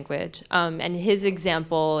level of language. And his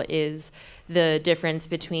example is the difference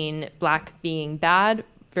between black being bad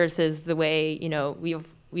versus the way,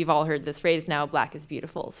 we've all heard this phrase now, black is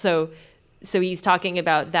beautiful. So he's talking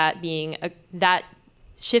about that being that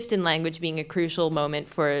shift in language being a crucial moment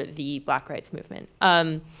for the Black rights movement.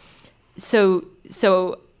 So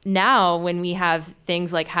now when we have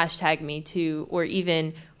things like #MeToo or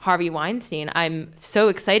even Harvey Weinstein, I'm so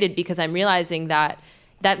excited because I'm realizing that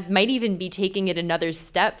might even be taking it another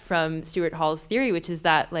step from Stuart Hall's theory, which is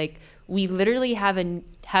that we literally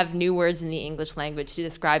have new words in the English language to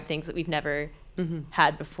describe things that we've never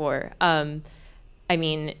had before. How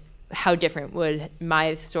different would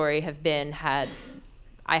my story have been had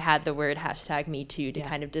I had the word #MeToo to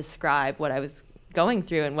kind of describe what I was going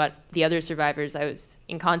through and what the other survivors I was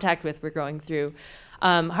in contact with were going through.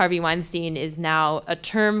 Harvey Weinstein is now a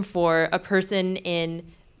term for a person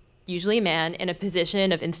usually a man, in a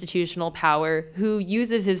position of institutional power who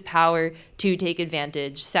uses his power to take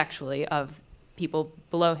advantage sexually of people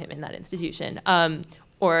below him in that institution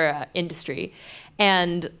or industry.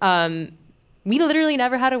 And we literally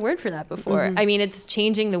never had a word for that before. It's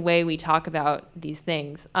changing the way we talk about these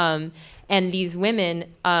things. And these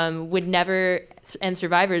women would never, and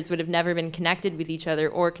survivors would have never been connected with each other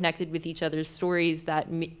or connected with each other's stories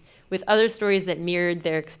with other stories that mirrored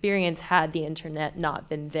their experience had the internet not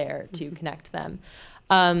been there to connect them.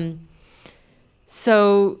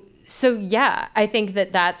 So yeah, I think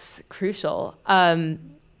that's crucial.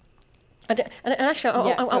 And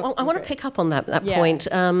actually, I want to pick up on that point.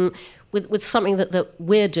 With something that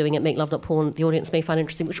we're doing at Make Love Not Porn, the audience may find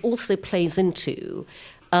interesting, which also plays into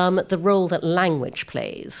the role that language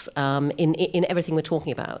plays in everything we're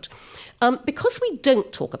talking about. Because we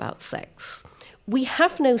don't talk about sex, we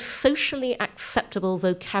have no socially acceptable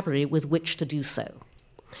vocabulary with which to do so.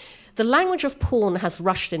 The language of porn has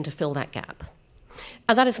rushed in to fill that gap.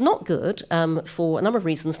 And that is not good for a number of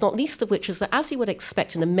reasons, not least of which is that, as you would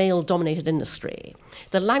expect in a male-dominated industry,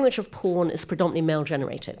 the language of porn is predominantly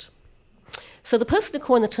male-generated. So the person who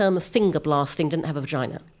coined the term finger blasting didn't have a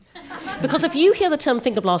vagina. Because if you hear the term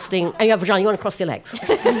finger blasting and you have a vagina, you want to cross your legs.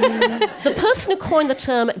 The person who coined the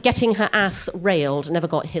term getting her ass railed never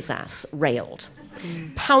got his ass railed.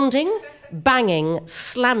 Pounding, banging,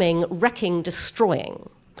 slamming, wrecking, destroying.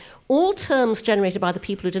 All terms generated by the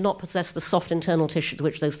people who do not possess the soft internal tissue to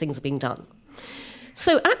which those things are being done.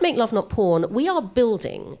 So at Make Love Not Porn, we are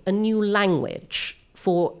building a new language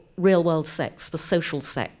for real-world sex, for social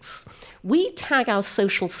sex. We tag our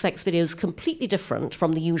social sex videos completely different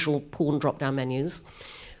from the usual porn drop-down menus.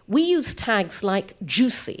 We use tags like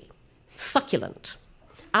juicy, succulent.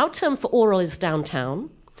 Our term for oral is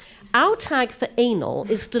downtown. Our tag for anal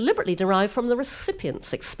is deliberately derived from the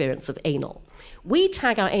recipient's experience of anal. We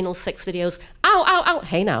tag our anal sex videos, ow, ow, ow,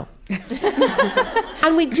 hey now.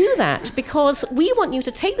 And we do that because we want you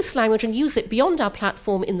to take this language and use it beyond our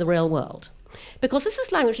platform in the real world. Because this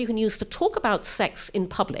is language you can use to talk about sex in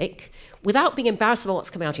public without being embarrassed about what's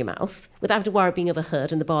coming out of your mouth, without having to worry about being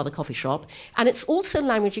overheard in the bar or the coffee shop. And it's also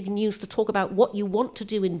language you can use to talk about what you want to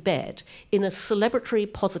do in bed in a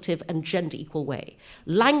celebratory, positive, and gender equal way.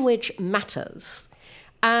 Language matters.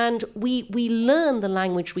 And we learn the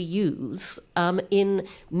language we use in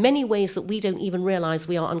many ways that we don't even realize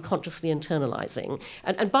we are unconsciously internalizing.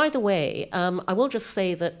 And by the way, I will just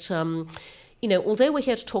say that, although we're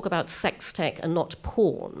here to talk about sex tech and not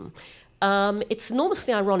porn, it's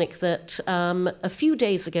enormously ironic that a few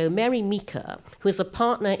days ago, Mary Meeker, who is a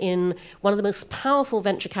partner in one of the most powerful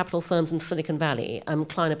venture capital firms in Silicon Valley,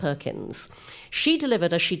 Kleiner Perkins, she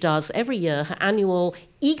delivered, as she does every year, her annual,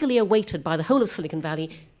 eagerly awaited by the whole of Silicon Valley,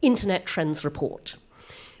 Internet Trends Report.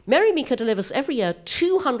 Mary Meeker delivers every year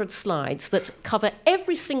 200 slides that cover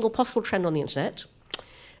every single possible trend on the internet.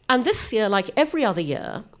 And this year, like every other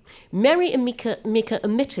year, Mary and Meeker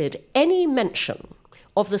omitted any mention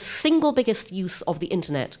of the single biggest use of the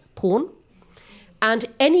internet, porn, and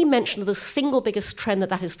any mention of the single biggest trend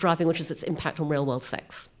that is driving, which is its impact on real-world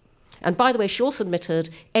sex. And by the way, she also omitted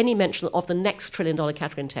any mention of the next trillion-dollar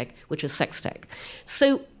category in tech, which is sex tech.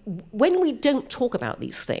 So when we don't talk about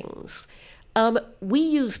these things, we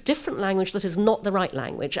use different language that is not the right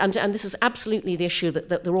language. And this is absolutely the issue that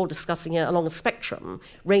they're all discussing here along a spectrum,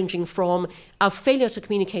 ranging from our failure to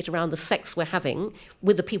communicate around the sex we're having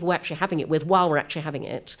with the people we're actually having it with while we're actually having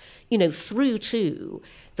it, through to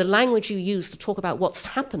the language you use to talk about what's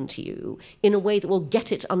happened to you in a way that will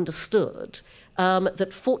get it understood,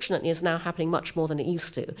 that fortunately is now happening much more than it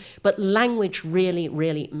used to. But language really,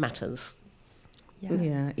 really matters.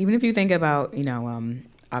 Yeah. Even if you think about,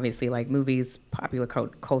 obviously like movies, popular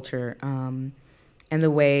culture, and the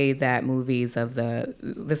way that movies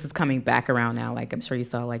this is coming back around now. Like I'm sure you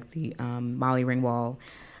saw like the Molly Ringwald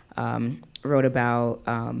wrote about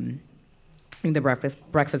the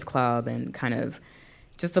Breakfast Club and kind of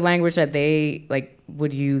just the language that they like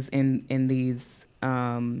would use in these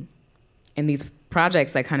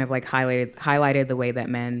projects that kind of like highlighted the way that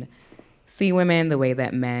men see women, the way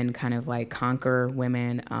that men kind of like conquer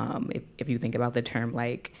women. If you think about the term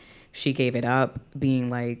like "she gave it up" being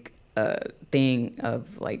like a thing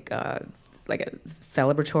of like a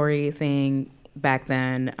celebratory thing back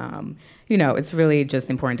then, it's really just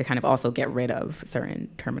important to kind of also get rid of certain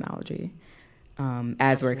terminology as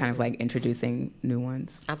Absolutely. We're kind of like introducing new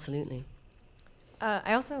ones. Absolutely.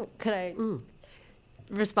 Could I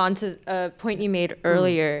respond to a point you made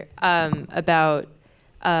earlier about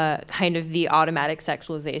kind of the automatic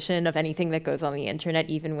sexualization of anything that goes on the internet,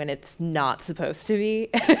 even when it's not supposed to be,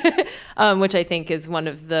 which I think is one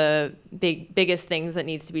of the biggest things that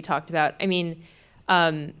needs to be talked about. I mean,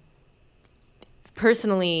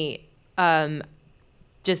 personally,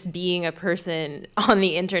 just being a person on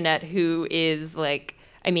the internet who is like,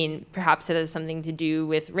 I mean, perhaps it has something to do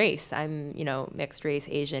with race. I'm, mixed race,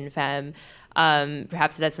 Asian, femme.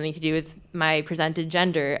 Perhaps it has something to do with my presented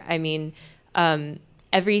gender. I mean,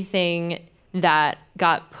 everything that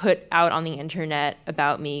got put out on the internet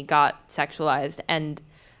about me got sexualized. And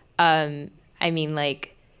I mean,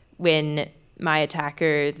 like, when my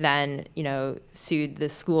attacker then, sued the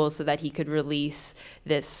school so that he could release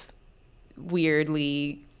this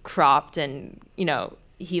weirdly cropped and,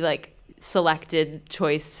 he like selected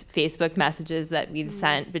choice Facebook messages that we'd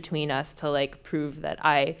sent between us to like prove that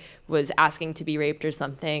I was asking to be raped or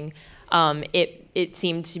something. It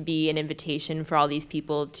seemed to be an invitation for all these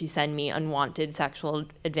people to send me unwanted sexual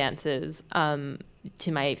advances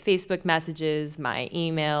to my Facebook messages, my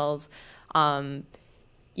emails,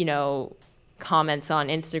 comments on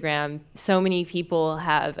Instagram. So many people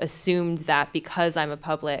have assumed that because I'm a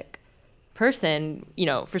public person,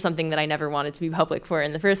 for something that I never wanted to be public for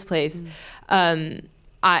in the first place,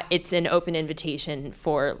 it's an open invitation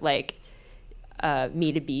for like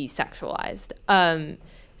me to be sexualized.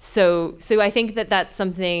 So I think that that's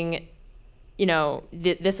something,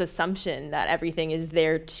 this assumption that everything is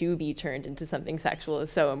there to be turned into something sexual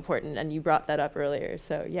is so important. And you brought that up earlier.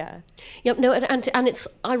 So, yeah. Yep. No, and it's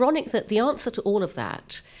ironic that the answer to all of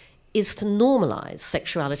that is to normalize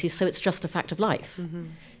sexuality so it's just a fact of life. Mm-hmm.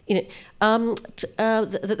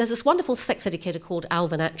 There's this wonderful sex educator called Al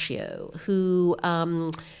Venaccio who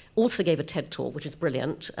also gave a TED talk, which is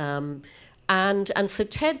brilliant. And so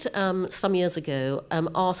Ted, some years ago,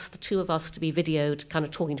 asked the two of us to be videoed kind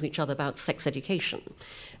of talking to each other about sex education.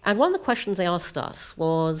 And one of the questions they asked us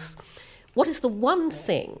was, what is the one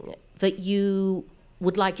thing that you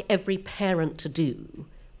would like every parent to do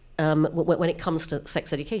when it comes to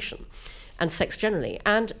sex education and sex generally?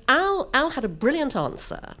 And Al had a brilliant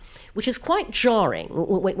answer, which is quite jarring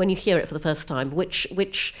when you hear it for the first time,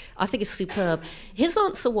 which I think is superb. His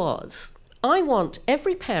answer was, I want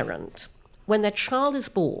every parent, when their child is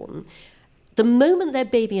born, the moment their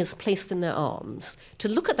baby is placed in their arms, to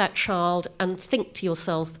look at that child and think to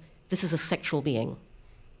yourself, this is a sexual being.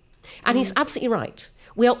 And he's absolutely right.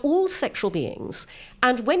 We are all sexual beings.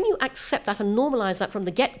 And when you accept that and normalize that from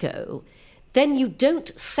the get-go, then you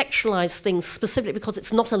don't sexualize things specifically because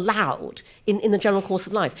it's not allowed in the general course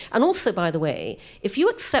of life. And also, by the way, if you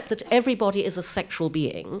accept that everybody is a sexual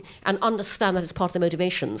being and understand that it's part of their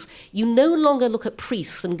motivations, you no longer look at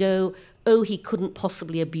priests and go, oh, he couldn't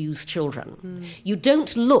possibly abuse children. You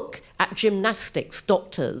don't look at gymnastics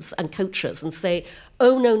doctors and coaches and say,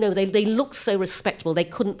 oh, no, they look so respectable, they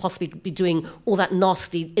couldn't possibly be doing all that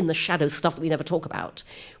nasty in the shadow stuff that we never talk about.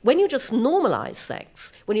 When you just normalize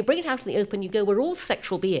sex, when you bring it out to the open, you go, we're all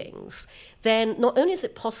sexual beings, then not only is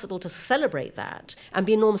it possible to celebrate that and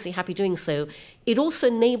be enormously happy doing so, it also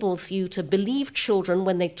enables you to believe children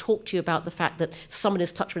when they talk to you about the fact that someone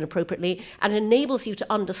is touched inappropriately, and it enables you to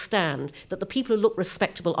understand that the people who look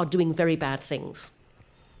respectable are doing very bad things.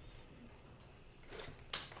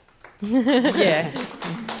 Yeah.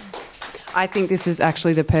 I think this is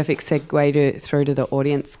actually the perfect segue to throw to the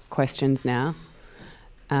audience questions now.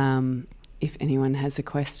 If anyone has a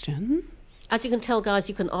question. As you can tell, guys,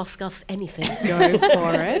 you can ask us anything. Go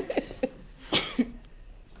for it.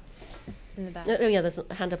 In the back. Oh, yeah, there's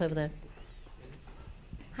a hand up over there.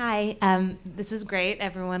 Hi, this was great.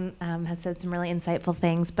 Everyone has said some really insightful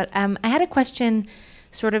things. But I had a question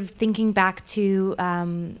sort of thinking back to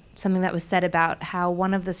something that was said about how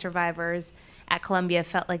one of the survivors at Columbia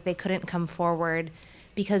felt like they couldn't come forward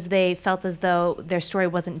because they felt as though their story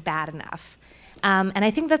wasn't bad enough. And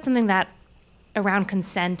I think that's something that around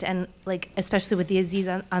consent and like especially with the Aziz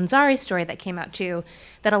Ansari story that came out too,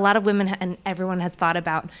 that a lot of women and everyone has thought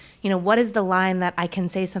about, you know, what is the line that I can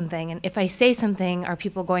say something, and if I say something, are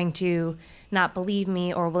people going to not believe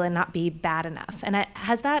me, or will it not be bad enough? And I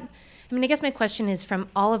guess my question is, from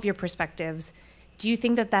all of your perspectives, do you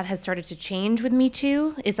think that has started to change with Me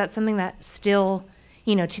Too? Is that something that still,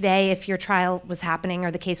 you know, today, if your trial was happening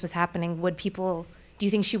or the case was happening, do you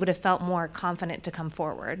think she would have felt more confident to come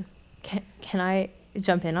forward? Can I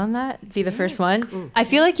jump in on that? Be the first one? I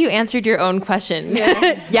feel like you answered your own question.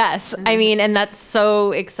 Yes. I mean, and that's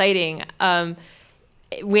so exciting.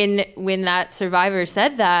 When that survivor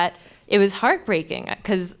said that, it was heartbreaking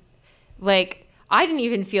because, like, I didn't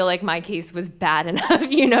even feel like my case was bad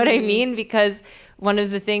enough. You know what I mean? Because one of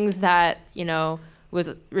the things that, you know, was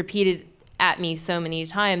repeated at me so many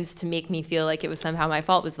times to make me feel like it was somehow my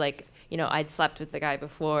fault was like, you know, I'd slept with the guy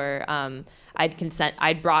before.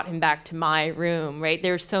 I'd brought him back to my room, right?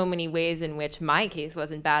 There were so many ways in which my case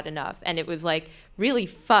wasn't bad enough. And it was like really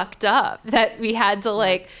fucked up that we had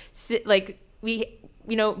to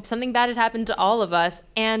you know, something bad had happened to all of us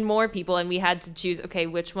and more people. And we had to choose, okay,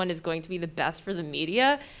 which one is going to be the best for the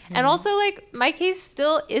media? And also, like, my case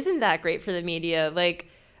still isn't that great for the media. Like,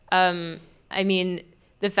 I mean,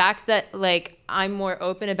 the fact that, like, I'm more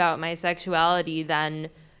open about my sexuality than,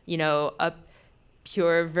 you know, a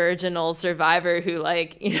pure virginal survivor who,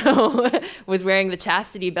 like, you know, was wearing the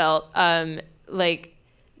chastity belt, like,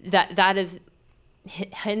 that has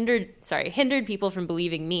hindered people from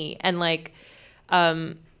believing me. And, like,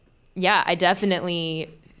 yeah, I definitely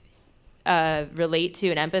relate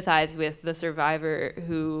to and empathize with the survivor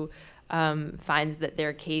who finds that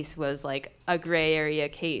their case was, like, a gray area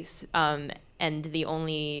case, and the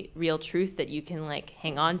only real truth that you can, like,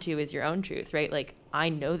 hang on to is your own truth, right? Like, I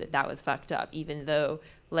know that was fucked up, even though,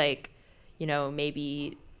 like, you know,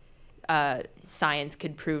 maybe science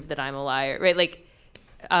could prove that I'm a liar, right? Like,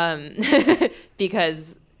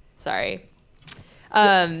 because, sorry.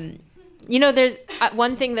 You know, there's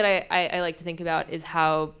one thing that I like to think about is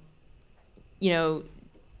how, you know,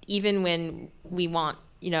 even when we want,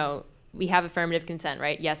 you know, we have affirmative consent,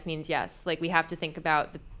 right? Yes means yes. Like, we have to think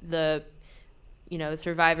about the you know,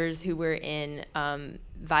 survivors who were in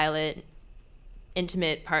violent,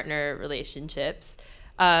 intimate partner relationships,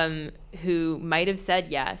 who might have said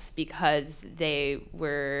yes because they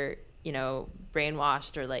were, you know,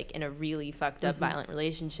 brainwashed or, like, in a really fucked up violent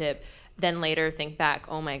relationship, then later think back,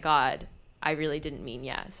 oh my God, I really didn't mean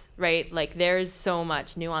yes, right? Like, there's so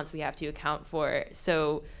much nuance we have to account for.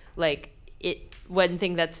 So, like, one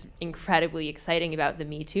thing that's incredibly exciting about the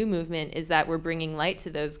Me Too movement is that we're bringing light to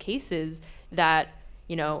those cases that,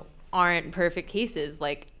 you know, aren't perfect cases.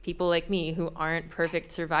 Like, people like me who aren't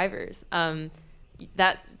perfect survivors.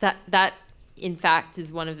 That in fact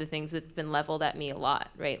is one of the things that's been leveled at me a lot,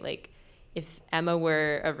 right? Like, if Emma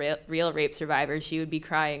were a real rape survivor, she would be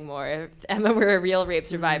crying more. If Emma were a real rape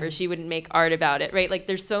survivor, she wouldn't make art about it, right? Like,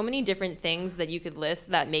 there's so many different things that you could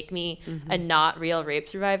list that make me a not real rape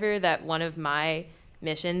survivor, that one of my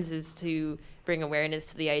missions is to bring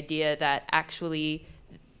awareness to the idea that actually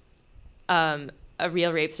a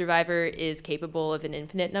real rape survivor is capable of an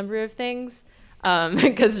infinite number of things.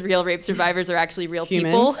 Because real rape survivors are actually real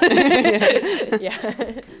Humans. people.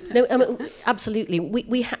 Yeah. No, absolutely.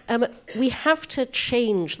 We have to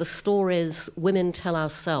change the stories women tell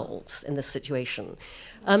ourselves in this situation.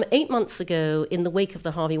 8 months ago, in the wake of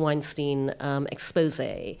the Harvey Weinstein expose,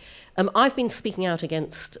 I've been speaking out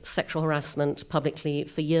against sexual harassment publicly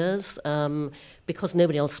for years because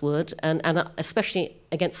nobody else would, and especially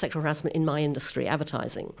against sexual harassment in my industry,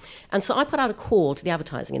 advertising. And so I put out a call to the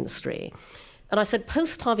advertising industry. And I said,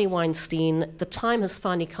 post-Harvey Weinstein, the time has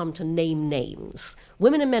finally come to name names.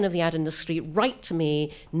 Women and men of the ad industry, write to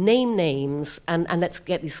me, name names, and let's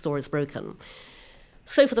get these stories broken.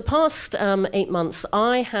 So for the past 8 months,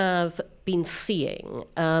 I have been seeing,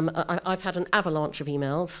 I've had an avalanche of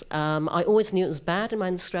emails. I always knew it was bad in my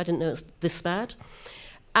industry. I didn't know it was this bad.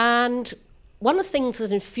 And one of the things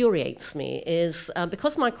that infuriates me is,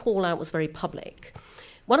 because my call out was very public,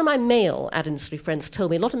 one of my male ad industry friends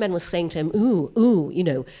told me a lot of men were saying to him,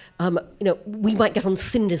 we might get on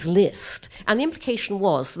Cindy's list. And the implication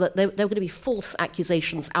was that there were going to be false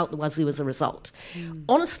accusations out the wazoo as a result.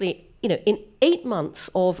 Honestly, in 8 months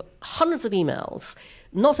of hundreds of emails,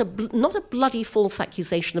 not a bloody false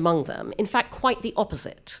accusation among them. In fact, quite the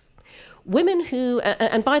opposite. Women who,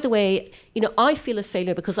 and by the way, I feel a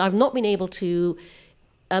failure because I've not been able to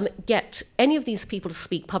get any of these people to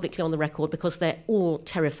speak publicly on the record because they're all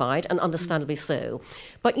terrified, and understandably so.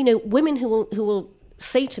 But, women who will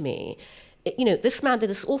say to me, this man did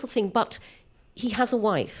this awful thing, but he has a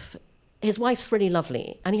wife. His wife's really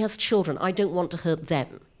lovely, and he has children. I don't want to hurt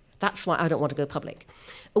them. That's why I don't want to go public.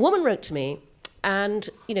 A woman wrote to me, and,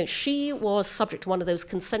 she was subject to one of those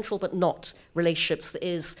consensual but not relationships that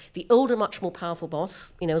is the older, much more powerful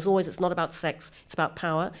boss. As always, it's not about sex, it's about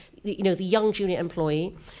power. The young junior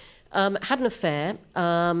employee had an affair.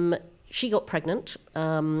 She got pregnant.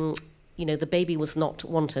 The baby was not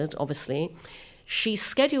wanted, obviously. She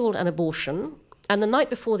scheduled an abortion, and the night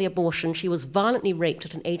before the abortion, she was violently raped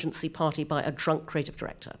at an agency party by a drunk creative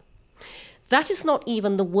director. That is not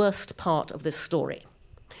even the worst part of this story.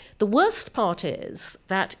 The worst part is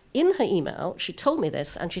that in her email, she told me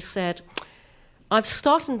this, and she said, I've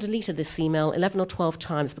started and deleted this email 11 or 12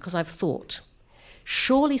 times because I've thought,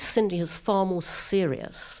 surely Cindy has far more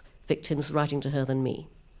serious victims writing to her than me.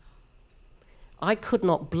 I could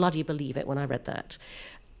not bloody believe it when I read that.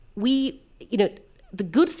 The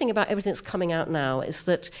good thing about everything that's coming out now is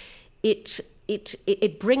that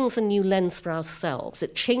it brings a new lens for ourselves.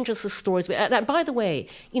 It changes the stories. And by the way,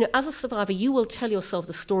 as a survivor, you will tell yourself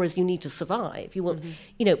the stories you need to survive. You will,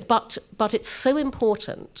 but it's so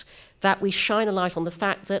important that we shine a light on the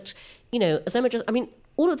fact that, as Emma just,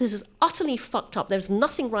 all of this is utterly fucked up. There's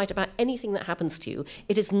nothing right about anything that happens to you.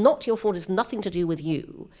 It is not your fault. It's nothing to do with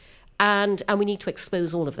you. And we need to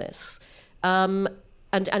expose all of this. And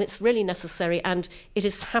it's really necessary, and it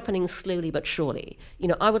is happening slowly but surely.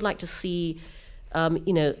 I would like to see,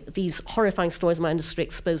 these horrifying stories in my industry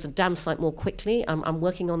exposed a damn sight more quickly. I'm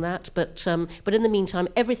working on that. But in the meantime,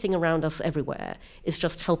 everything around us everywhere is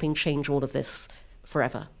just helping change all of this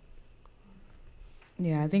forever.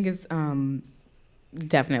 Yeah, I think it's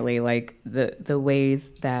definitely like the ways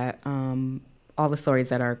that all the stories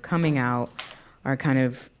that are coming out are kind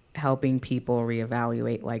of helping people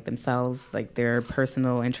reevaluate like themselves, like their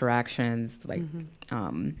personal interactions, like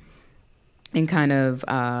and kind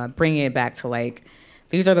of bringing it back to like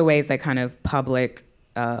these are the ways that kind of public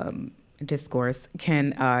discourse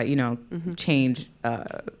can change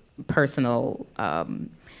personal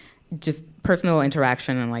just personal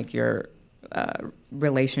interaction and like your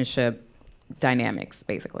relationship dynamics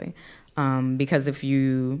basically, because if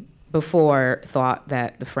you before thought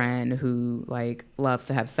that the friend who like loves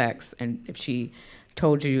to have sex, and if she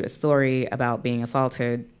told you a story about being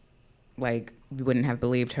assaulted, like you wouldn't have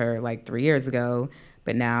believed her like 3 years ago,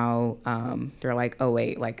 but now they're like, oh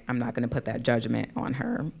wait, like I'm not going to put that judgment on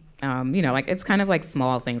her. Like it's kind of like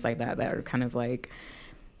small things like that are kind of like,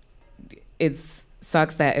 it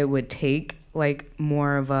sucks that it would take like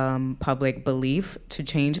more of public belief to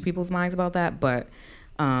change people's minds about that, but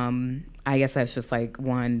I guess that's just like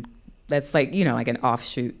one that's like, like an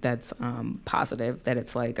offshoot that's positive, that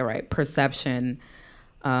it's like, all right, perception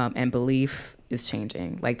and belief is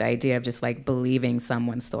changing. Like the idea of just like believing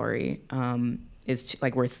someone's story is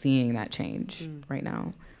like we're seeing that change right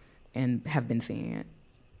now and have been seeing it.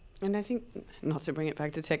 And I think, not to bring it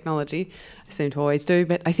back to technology, I seem to always do,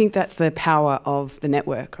 but I think that's the power of the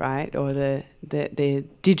network, right? Or the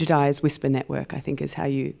digitized whisper network, I think is how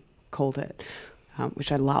you called it,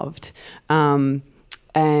 which I loved. And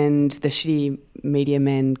the shitty media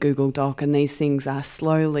men, Google Doc, and these things are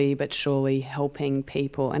slowly but surely helping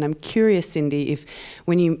people. And I'm curious, Cindy, if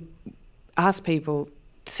when you ask people,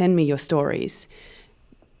 send me your stories,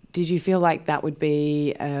 did you feel like that would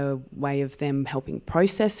be a way of them helping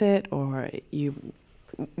process it, or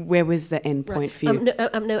where was the end point for you?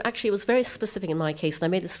 No, actually, it was very specific in my case, and I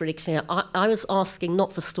made this really clear. I was asking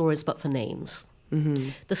not for stories, but for names. Mm-hmm.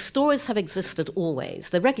 The stories have existed always.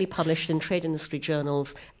 They're regularly published in trade industry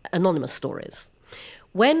journals, anonymous stories.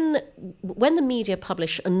 When the media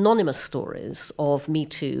publish anonymous stories of Me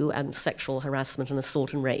Too and sexual harassment and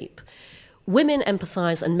assault and rape, women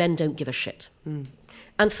empathize and men don't give a shit. Mm.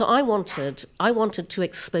 And so I wanted to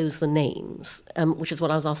expose the names, which is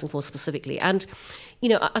what I was asking for specifically. And,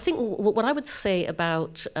 I think what I would say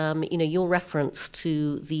about, your reference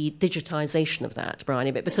to the digitization of that,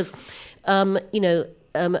 Bryony, because,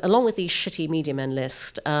 along with the shitty media men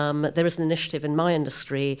list, there is an initiative in my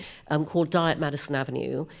industry called Die at Madison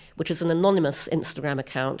Avenue, which is an anonymous Instagram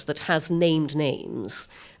account that has named names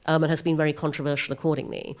and has been very controversial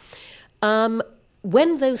accordingly.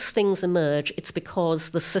 When those things emerge, it's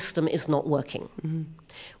because the system is not working. Mm-hmm.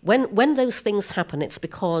 When those things happen, it's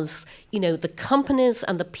because, the companies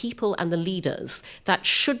and the people and the leaders that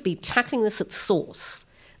should be tackling this at source,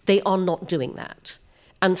 they are not doing that.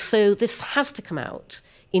 And so this has to come out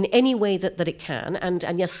in any way that it can. And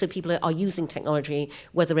yes, so people are using technology,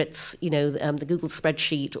 whether it's, the Google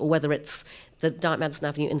spreadsheet or whether it's the Die at Madison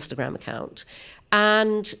Avenue Instagram account.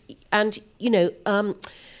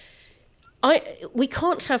 We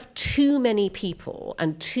can't have too many people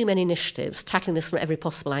and too many initiatives tackling this from every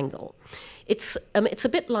possible angle. It's a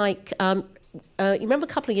bit like, you remember a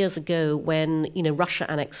couple of years ago when, Russia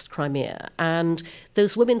annexed Crimea and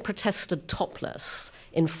those women protested topless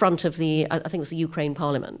in front of I think it was the Ukraine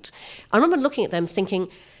parliament. I remember looking at them thinking,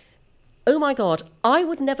 oh my God, I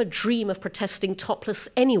would never dream of protesting topless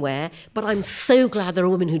anywhere, but I'm so glad there are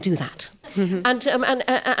women who do that. Mm-hmm.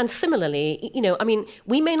 And similarly,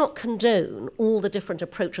 we may not condone all the different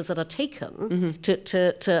approaches that are taken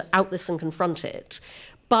to out this and confront it,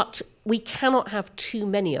 but we cannot have too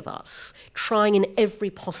many of us trying in every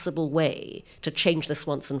possible way to change this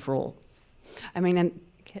once and for all. Go.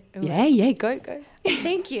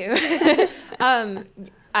 Thank you.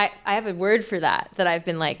 I have a word for that I've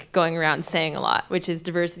been going around saying a lot, which is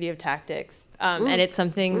diversity of tactics. And it's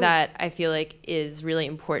something that I feel like is really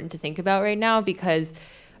important to think about right now, because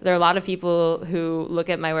there are a lot of people who look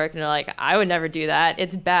at my work and are like, I would never do that.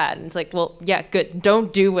 It's bad. And it's like, well, yeah, good.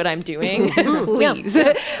 Don't do what I'm doing, please.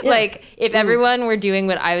 Yeah. If everyone were doing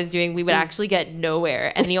what I was doing, we would actually get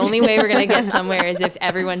nowhere. And the only way we're going to get somewhere is if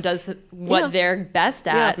everyone does what they're best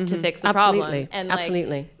at to fix the problem. And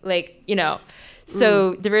Absolutely.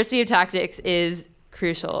 So diversity of tactics is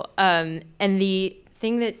crucial. And the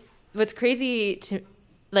thing what's crazy to,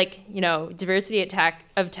 diversity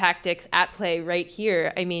of tactics at play right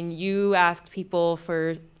here. I mean, you asked people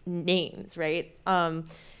for names, right?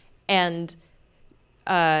 And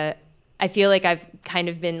I feel like I've kind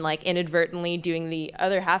of been inadvertently doing the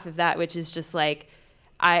other half of that, which is just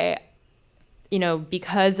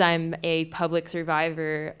because I'm a public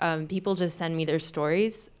survivor, people just send me their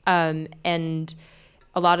stories. And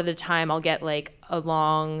a lot of the time I'll get a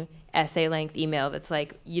long essay length email that's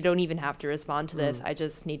you don't even have to respond to this. I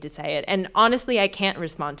just need to say it. And honestly, I can't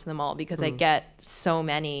respond to them all because I get so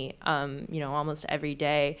many, almost every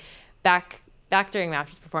day. Back during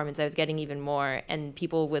Master's performance, I was getting even more, and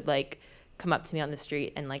people would come up to me on the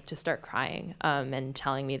street and just start crying and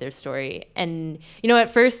telling me their story. And, at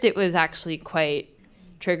first it was actually quite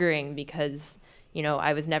triggering because,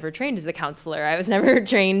 I was never trained as a counselor. I was never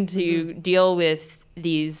trained to deal with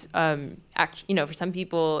these, for some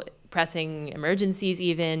people, pressing emergencies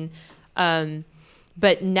even.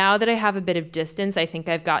 But now that I have a bit of distance, I think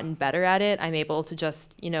I've gotten better at it. I'm able to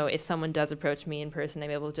just, if someone does approach me in person,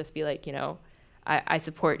 I'm able to just be I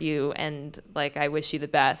support you and I wish you the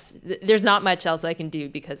best. There's not much else I can do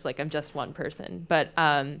because I'm just one person. But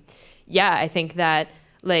I think that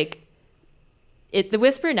the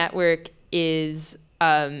Whisper Network is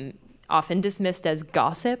often dismissed as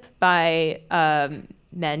gossip by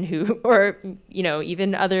men who, or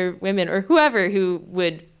even other women or whoever who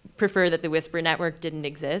would prefer that the Whisper Network didn't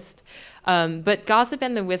exist. But Gossip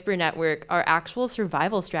and the Whisper Network are actual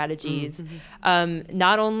survival strategies.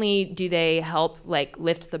 Not only do they help like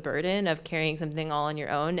lift the burden of carrying something all on your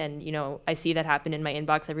own, and you know, I see that happen in my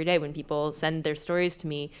inbox every day when people send their stories to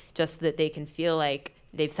me just so that they can feel like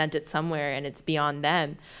they've sent it somewhere and it's beyond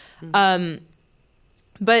them.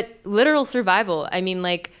 But literal survival. I mean,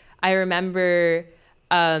 like, I remember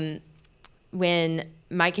when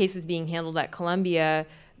my case was being handled at Columbia,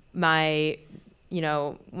 one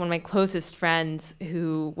of my closest friends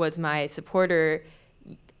who was my supporter,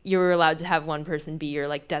 you were allowed to have one person be your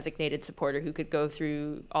like designated supporter who could go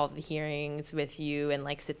through all the hearings with you and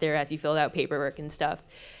like sit there as you filled out paperwork and stuff.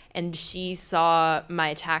 And she saw my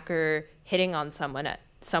attacker hitting on someone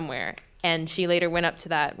somewhere. And she later went up to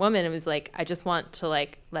that woman and was like, I just want to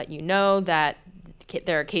like let you know that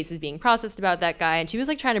there are cases being processed about that guy. And she was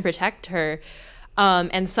like trying to protect her.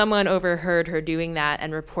 And someone overheard her doing that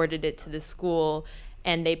and reported it to the school.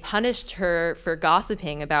 And they punished her for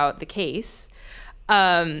gossiping about the case.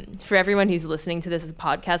 For everyone who's listening to this as a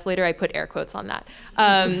podcast later, I put air quotes on that.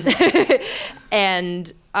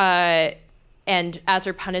 And as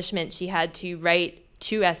her punishment, she had to write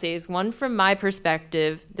 2 essays, one from my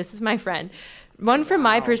perspective, this is my friend, one from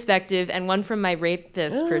my perspective and one from my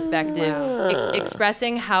rapist perspective,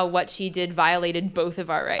 expressing how what she did violated both of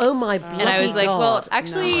our rights. Oh my bloody And I was like, God. well,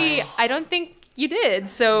 actually, I don't think you did.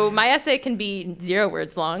 So my essay can be 0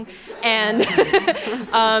 words long. And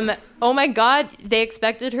oh my God, they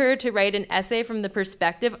expected her to write an essay from the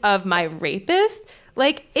perspective of my rapist?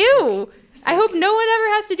 Like, ew. I hope no one ever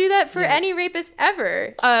has to do that for any rapist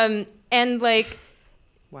ever. And like,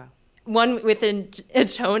 one with a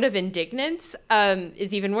tone of indignance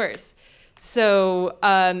is even worse. So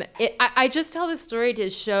I just tell this story to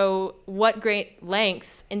show what great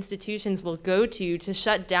lengths institutions will go to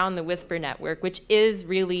shut down the Whisper Network, which is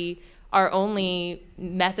really our only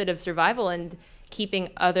method of survival and keeping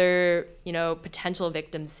other, potential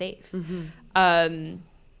victims safe. So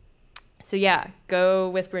yeah, go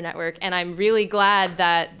Whisper Network. And I'm really glad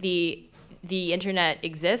that the internet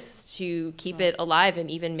exists to keep it alive and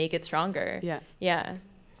even make it stronger. Yeah.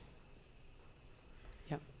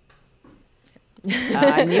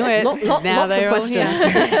 I knew it. Now Lots of questions.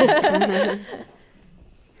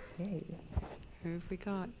 Who have we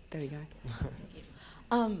got? There we go.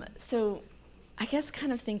 So I guess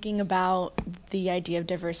kind of thinking about the idea of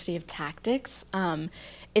diversity of tactics,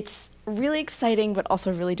 it's really exciting, but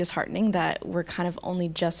also really disheartening that we're kind of only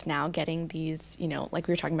just now getting these, like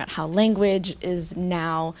we were talking about how language is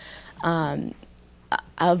now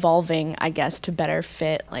evolving, I guess, to better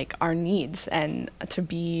fit like our needs and to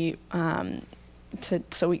be,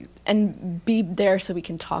 be there so we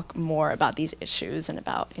can talk more about these issues and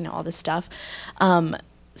about, all this stuff.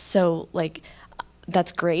 So like,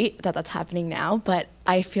 that's great that that's happening now, but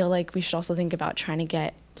I feel like we should also think about trying to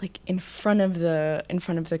get like in front of the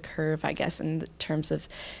curve, I guess, in the terms of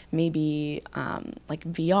maybe like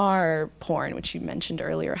VR porn, which you mentioned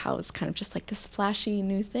earlier, how it's kind of just like this flashy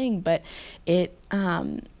new thing, but it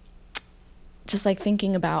just like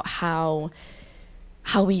thinking about how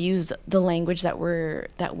we use the language that we're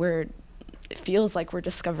it feels like we're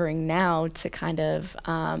discovering now to kind of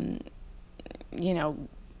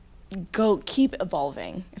keep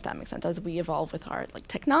evolving, if that makes sense, as we evolve with our like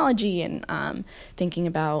technology and thinking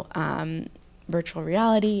about virtual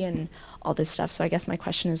reality and all this stuff. So I guess my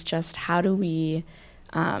question is just how do we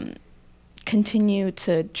continue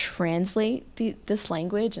to translate this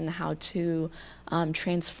language and how to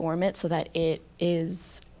transform it so that it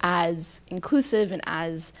is as inclusive and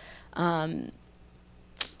as I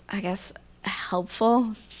guess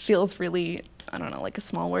helpful. Feels really, I don't know, like a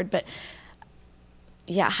small word, but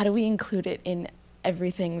yeah, how do we include it in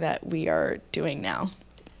everything that we are doing now?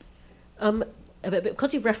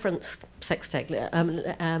 Because you've referenced sex tech, let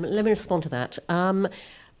me respond to that.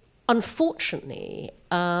 Unfortunately,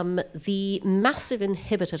 the massive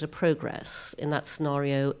inhibitor to progress in that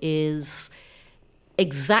scenario is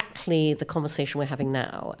exactly the conversation we're having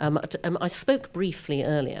now. I spoke briefly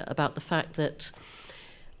earlier about the fact that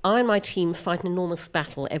I and my team fight an enormous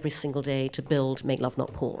battle every single day to build Make Love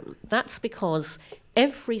Not Porn. That's because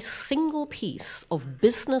every single piece of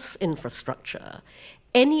business infrastructure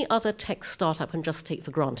any other tech startup can just take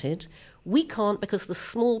for granted, we can't because the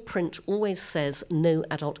small print always says no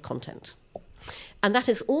adult content. And that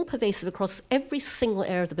is all pervasive across every single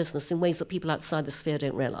area of the business in ways that people outside the sphere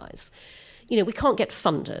don't realize. We can't get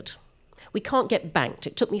funded. We can't get banked.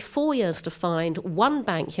 It took me 4 years to find one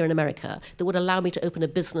bank here in America that would allow me to open a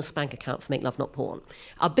business bank account for Make Love Not Porn.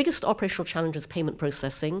 Our biggest operational challenge is payment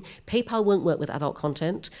processing. PayPal won't work with adult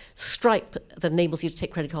content. Stripe, that enables you to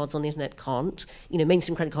take credit cards on the internet, can't.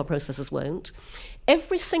 Mainstream credit card processors won't.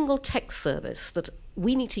 Every single tech service that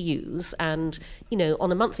we need to use, and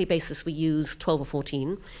on a monthly basis we use 12 or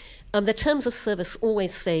 14, their terms of service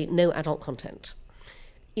always say no adult content.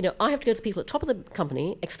 I have to go to the people at the top of the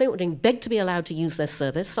company, explain what we're doing, beg to be allowed to use their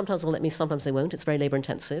service. Sometimes they'll let me, sometimes they won't. It's very labor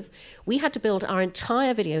intensive. We had to build our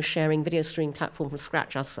entire video sharing, video streaming platform from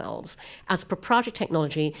scratch ourselves as proprietary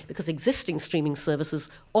technology, because existing streaming services,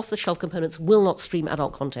 off-the-shelf components, will not stream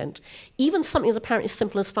adult content. Even something as apparently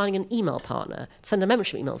simple as finding an email partner, send a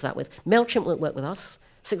membership emails out with. MailChimp won't work with us.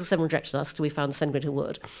 6 or 7 rejected us till we found SendGrid who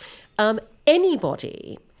would.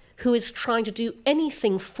 Anybody who is trying to do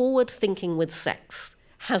anything forward-thinking with sex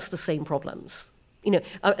has the same problems.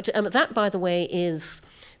 That, by the way, is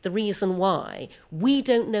the reason why we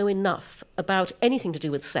don't know enough about anything to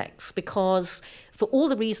do with sex, because for all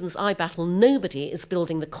the reasons I battle, nobody is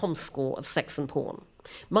building the ComScore of sex and porn.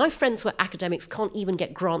 My friends who are academics can't even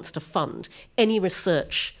get grants to fund any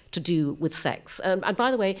research to do with sex. And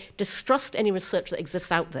by the way, distrust any research that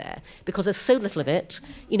exists out there, because there's so little of it.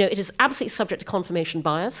 It is absolutely subject to confirmation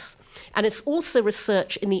bias. And it's also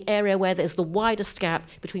research in the area where there's the widest gap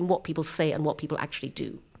between what people say and what people actually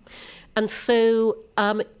do. And so,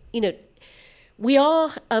 we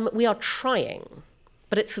are trying,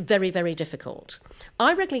 but it's very, very difficult.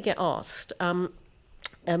 I regularly get asked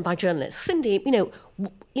by journalists, Cindy,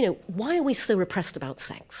 why are we so repressed about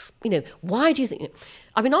sex? Why do you think?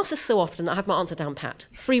 I've been asked this so often, I have my answer down pat.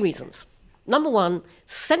 3 reasons. Number 1,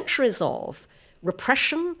 centuries of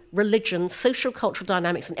repression, religion, social cultural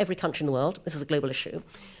dynamics in every country in the world. This is a global issue.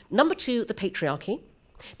 Number 2, the patriarchy,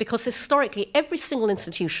 because historically every single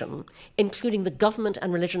institution, including the government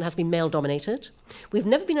and religion, has been male-dominated. We've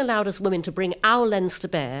never been allowed as women to bring our lens to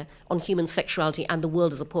bear on human sexuality, and the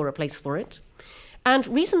world is a poorer place for it. And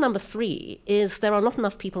reason number 3 is there are not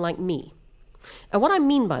enough people like me. And what I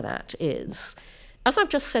mean by that is, as I've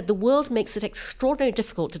just said, the world makes it extraordinarily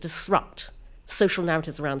difficult to disrupt social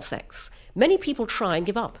narratives around sex. Many people try and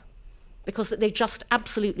give up because they just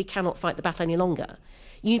absolutely cannot fight the battle any longer.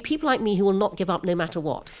 You need people like me who will not give up no matter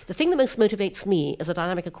what. The thing that most motivates me is a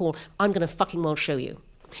dynamic I call, I'm going to fucking well show you.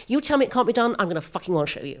 You tell me it can't be done, I'm going to fucking well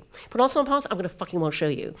show you. Put on some path, I'm going to fucking well show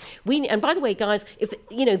you. And by the way, guys, if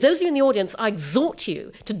those of you in the audience, I exhort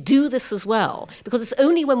you to do this as well, because it's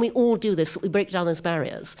only when we all do this that we break down those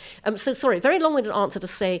barriers. So sorry, very long-winded answer to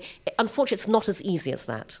say, unfortunately, it's not as easy as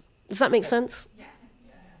that. Does that make sense?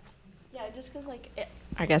 Yeah, just because,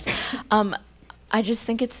 I guess, I just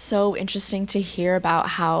think it's so interesting to hear about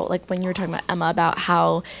how, when you were talking about Emma, about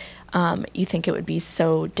how you think it would be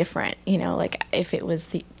so different, if it was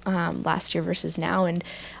the last year versus now. And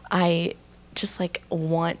I just,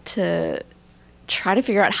 want to try to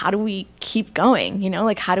figure out, how do we keep going,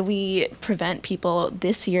 how do we prevent people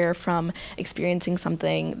this year from experiencing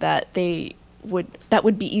something that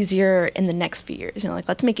would be easier in the next few years,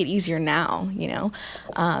 let's make it easier now,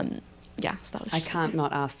 Yeah, so that was. I can't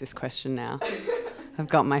not ask this question now. I've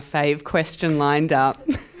got my fave question lined up.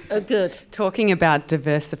 Oh, good. Talking about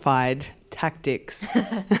diversified tactics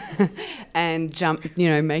and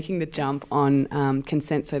making the jump on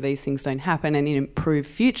consent so these things don't happen and improve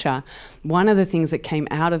future. One of the things that came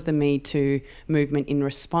out of the Me Too movement in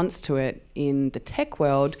response to it in the tech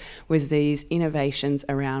world was these innovations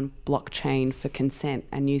around blockchain for consent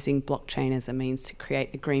and using blockchain as a means to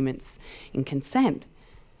create agreements in consent.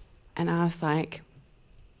 And I was like,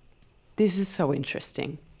 this is so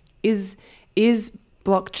interesting. Is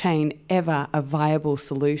blockchain ever a viable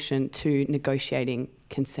solution to negotiating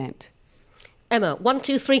consent? Emma, 1,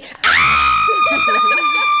 2, 3. Don't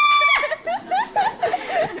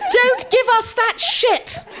give us that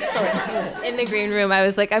shit! Sorry. In the green room, I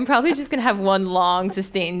was like, I'm probably just going to have one long,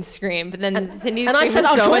 sustained scream. But then Cindy's and scream I said,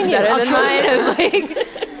 was so much better than mine.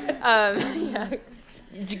 I was like, yeah.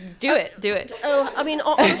 Do it. Oh, I mean,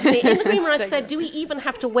 honestly, in the green room I said, do we even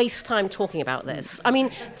have to waste time talking about this? I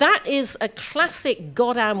mean, that is a classic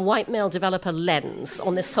goddamn white male developer lens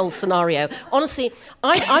on this whole scenario. Honestly,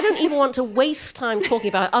 I don't even want to waste time talking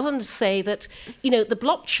about it, other than to say that, the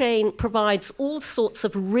blockchain provides all sorts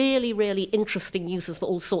of really, really interesting uses for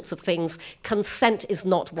all sorts of things. Consent is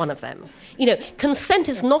not one of them. Consent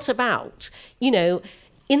is not about, in the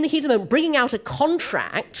heat of the moment, bringing out a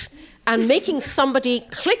contract and making somebody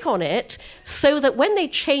click on it so that when they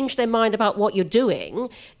change their mind about what you're doing,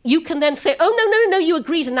 you can then say, oh, no, you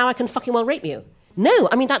agreed and now I can fucking well rape you. No,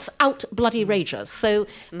 I mean, that's out bloody rageous. So,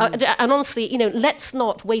 and honestly, let's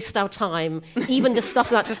not waste our time even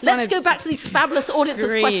discussing that. Let's go back to these fabulous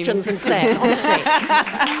audience's questions instead, honestly.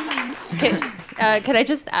 Could I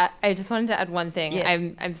just add, I just wanted to add one thing.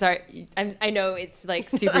 Yes. I'm sorry. I know it's like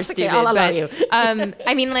super Okay, stupid. I'll allow you.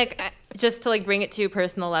 I mean, like, just to like bring it to a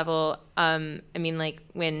personal level. I mean, like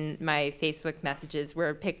when my Facebook messages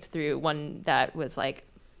were picked through, one that was like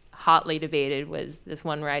hotly debated was this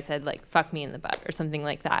one where I said like "fuck me in the butt" or something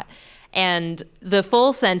like that, and the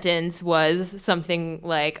full sentence was something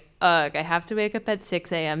like, "Ugh, I have to wake up at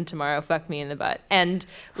 6 a.m. tomorrow. Fuck me in the butt." And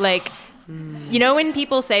like, you know, when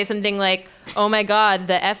people say something like, "Oh my God,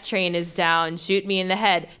 the F train is down, shoot me in the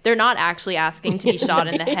head," they're not actually asking to be shot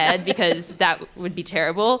in the head because that would be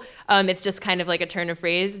terrible. It's just kind of like a turn of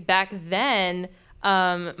phrase. Back then,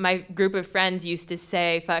 my group of friends used to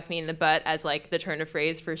say "fuck me in the butt" as like the turn of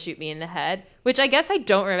phrase for "shoot me in the head," which I guess I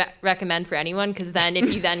don't recommend for anyone, because then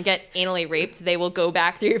if you then get anally raped, they will go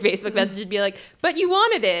back through your Facebook message and be like, "But you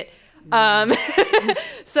wanted it."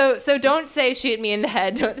 So don't say "shoot me in the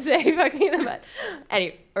head." Don't say "fuck me in the butt."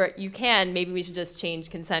 Anyway, or you can. Maybe we should just change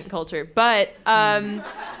consent culture. But I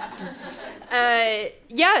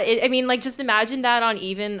mean, like, just imagine that on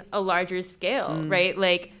even a larger scale, right?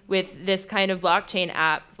 Like with this kind of blockchain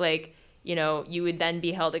app, like, you know, you would then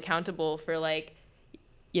be held accountable for, like,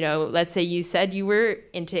 you know, let's say you said you were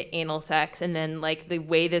into anal sex and then like the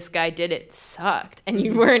way this guy did it sucked and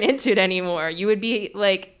you weren't into it anymore. You would be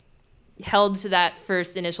like held to that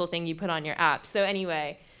first initial thing you put on your app. So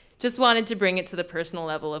anyway, just wanted to bring it to the personal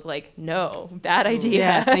level of like, no, bad idea.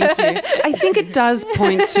 Yeah, thank you. I think it does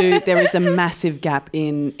point to there is a massive gap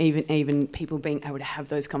in even people being able to have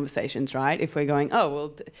those conversations, right? If we're going, oh,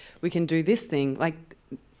 well, we can do this thing, like.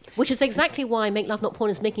 Which is exactly why Make Love Not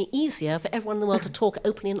Porn is making it easier for everyone in the world to talk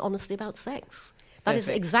openly and honestly about sex. That is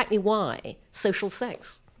exactly why social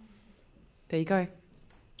sex. There you go.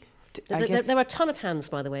 There are a ton of hands,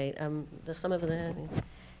 by the way. There's some over there.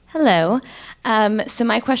 Hello. So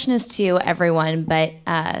my question is to everyone, but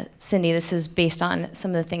Cindy, this is based on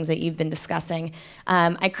some of the things that you've been discussing.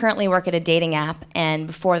 I currently work at a dating app, and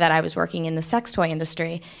before that I was working in the sex toy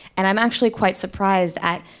industry, and I'm actually quite surprised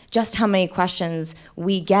at just how many questions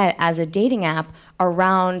we get as a dating app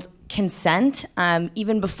around consent,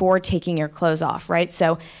 even before taking your clothes off, right?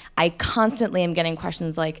 So I constantly am getting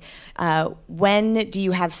questions like, when do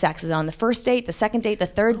you have sex? Is it on the first date, the second date, the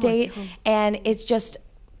third date? And it's just,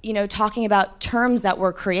 you know, talking about terms that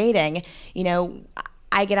we're creating. You know,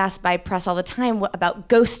 I get asked by press all the time about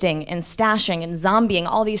ghosting and stashing and zombieing,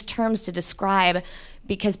 all these terms to describe,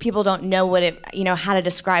 because people don't know what it, you know, how to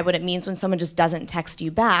describe what it means when someone just doesn't text you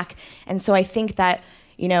back. And so I think that,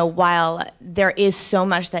 you know, while there is so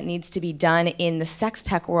much that needs to be done in the sex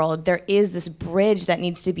tech world, there is this bridge that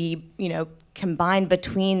needs to be, you know, combined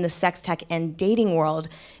between the sex tech and dating world,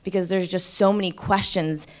 because there's just so many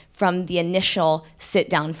questions from the initial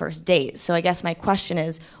sit-down first date. So I guess my question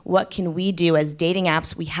is, what can we do as dating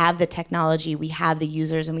apps? We have the technology, we have the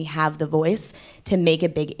users, and we have the voice to make a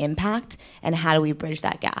big impact, and how do we bridge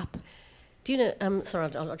that gap? Do you know,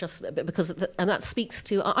 sorry, I'll just, because, and that speaks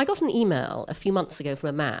to, I got an email a few months ago from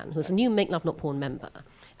a man who's a new Make Love Not Porn member,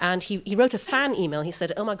 and he wrote a fan email. He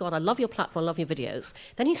said, "Oh my God, I love your platform, I love your videos."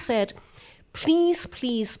 Then he said, "Please,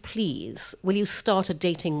 please, please, will you start a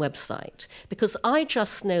dating website? Because I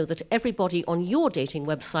just know that everybody on your dating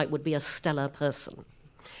website would be a stellar person."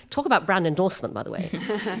 Talk about brand endorsement, by the way.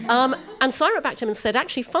 And so I wrote back to him and said,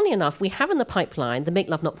 actually, funny enough, we have in the pipeline the Make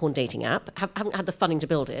Love Not Porn dating app. Haven't had the funding to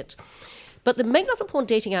build it. But the Make Love Not Porn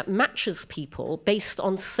dating app matches people based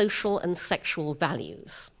on social and sexual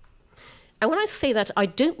values. And when I say that, I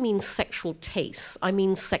don't mean sexual tastes, I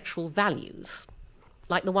mean sexual values,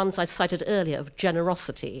 like the ones I cited earlier of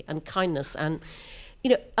generosity and kindness. And, you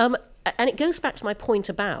know, and it goes back to my point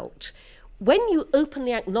about when you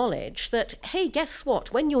openly acknowledge that, hey, guess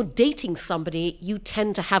what? When you're dating somebody, you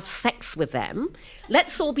tend to have sex with them.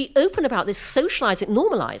 Let's all be open about this, socialize it,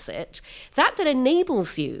 normalize it. That then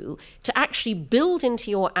enables you to actually build into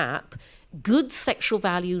your app good sexual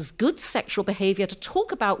values, good sexual behavior, to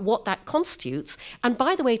talk about what that constitutes, and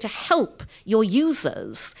by the way, to help your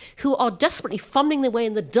users who are desperately fumbling their way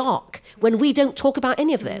in the dark when we don't talk about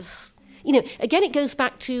any of this. You know, again, it goes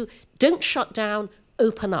back to don't shut down,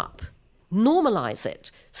 open up, normalize it,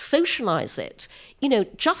 socialize it, you know,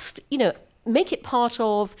 just, you know, make it part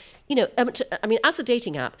of, you know, I mean, as a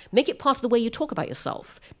dating app, make it part of the way you talk about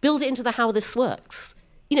yourself, build it into the how this works,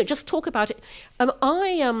 you know, just talk about it.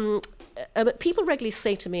 People regularly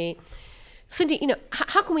say to me, Cindy, you know,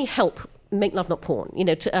 how can we help make love, not porn.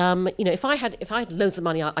 If I had loads of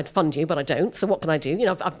money, I'd fund you, but I don't. So what can I do?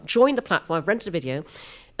 I've joined the platform, I've rented a video,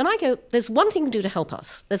 and I go, there's one thing you can do to help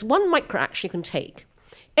us. There's one micro action you can take.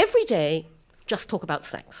 Every day, just talk about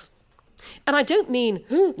sex. And I don't mean,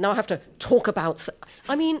 now I have to talk about sex.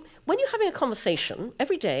 I mean, when you're having a conversation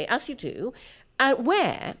every day, as you do,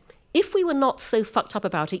 where, if we were not so fucked up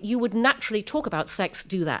about it, you would naturally talk about sex,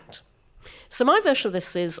 do that. So my version of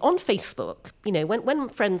this is on Facebook, when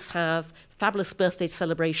friends have fabulous birthday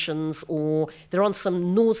celebrations or they're on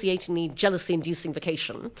some nauseatingly jealousy-inducing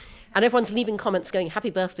vacation, and everyone's leaving comments going,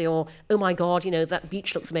 happy birthday, or, oh my God, that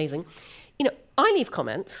beach looks amazing. I leave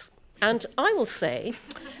comments, and I will say,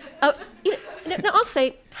 I'll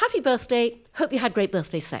say, happy birthday, hope you had great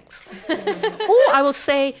birthday sex. Or I will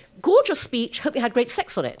say, gorgeous speech, hope you had great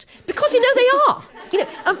sex on it. Because they are.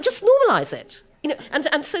 Just normalise it.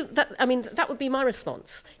 And so that would be my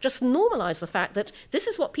response. Just normalise the fact that this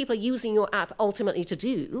is what people are using your app ultimately to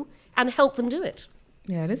do, and help them do it.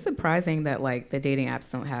 Yeah, it is surprising that the dating apps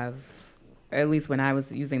don't have, or at least when I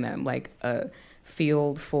was using them, a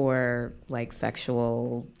field for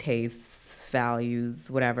sexual tastes, values,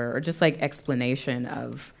 whatever, or just explanation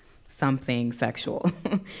of something sexual,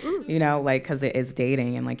 because it is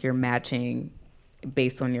dating and you're matching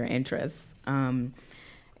based on your interests. And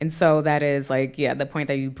so that is the point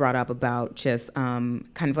that you brought up about just kind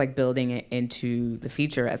of building it into the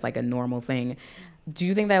feature as a normal thing. Do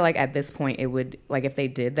you think that at this point it would, if they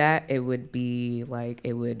did that, it would be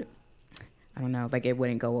it would, I don't know, it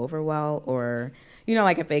wouldn't go over well? Or,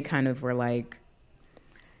 if they kind of were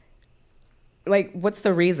what's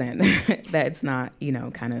the reason that it's not,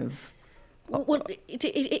 kind of... Well,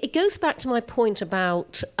 it goes back to my point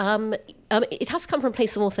about it has to come from a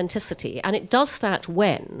place of authenticity, and it does that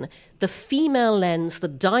when the female lens, the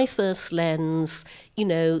diverse lens,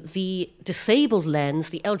 the disabled lens,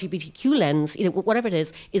 the LGBTQ lens, whatever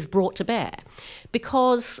it is brought to bear.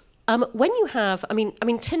 Because when you have,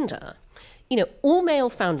 Tinder, all male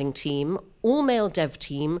founding team, all male dev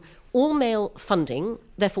team, all male funding,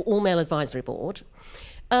 therefore all male advisory board.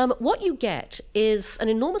 What you get is an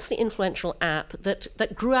enormously influential app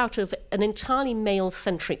that grew out of an entirely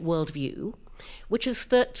male-centric worldview, which is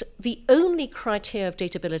that the only criteria of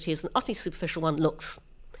dateability is an utterly superficial one, looks.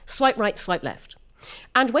 Swipe right, swipe left.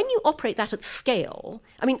 And when you operate that at scale,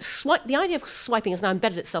 the idea of swiping has now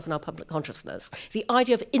embedded itself in our public consciousness, the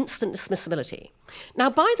idea of instant dismissibility. Now,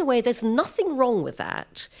 by the way, there's nothing wrong with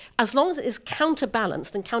that as long as it is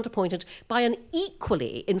counterbalanced and counterpointed by an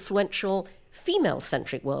equally influential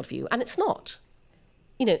female-centric worldview, and it's not.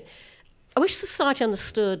 I wish society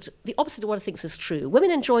understood the opposite of what it thinks is true.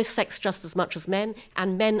 Women enjoy sex just as much as men,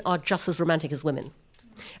 and men are just as romantic as women.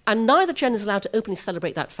 And neither gender is allowed to openly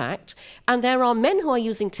celebrate that fact, and there are men who are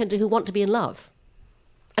using Tinder who want to be in love.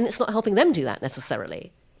 And it's not helping them do that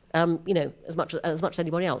necessarily, as much as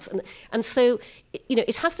anybody else. And so,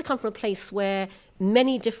 it has to come from a place where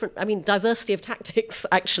many different, diversity of tactics,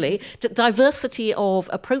 actually, diversity of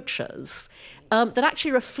approaches that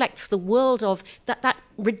actually reflects the world of that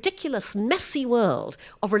ridiculous, messy world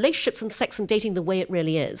of relationships and sex and dating the way it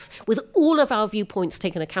really is, with all of our viewpoints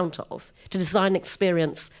taken account of, to design an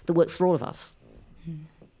experience that works for all of us.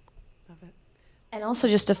 Love it. And also,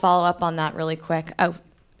 just to follow up on that really quick,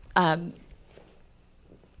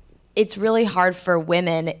 it's really hard for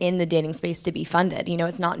women in the dating space to be funded.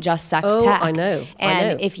 It's not just sex tech. I know.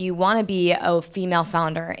 And if you want to be a female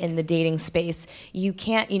founder in the dating space, you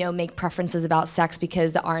can't, make preferences about sex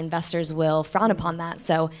because our investors will frown upon that.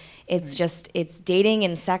 So it's dating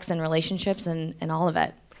and sex and relationships and all of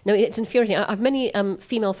it. No, it's infuriating. I have many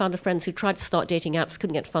female founder friends who tried to start dating apps,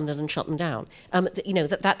 couldn't get funded and shut them down.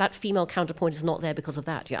 That female counterpoint is not there because of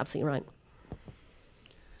that. You're absolutely right.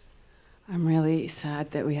 I'm really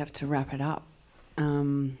sad that we have to wrap it up.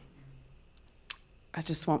 I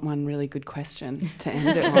just want one really good question to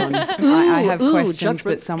end it on. I have questions, judgment.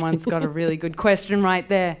 but someone's got a really good question right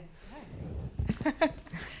there.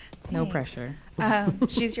 No pressure.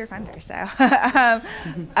 She's your funder, so.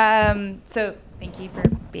 So thank you for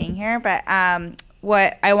being here. But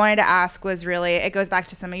what I wanted to ask was really, it goes back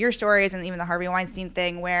to some of your stories and even the Harvey Weinstein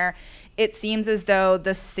thing, where it seems as though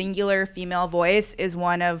the singular female voice is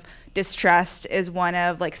one of distrust, is one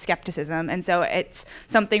of skepticism. And so it's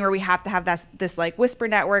something where we have to have this whisper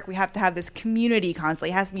network. We have to have this community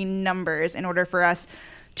constantly. It has to be numbers in order for us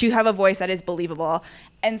to have a voice that is believable.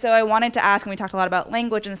 And so I wanted to ask, and we talked a lot about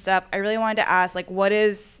language and stuff, I really wanted to ask, what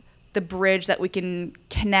is the bridge that we can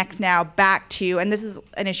connect now back to, and this is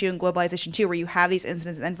an issue in globalization too, where you have these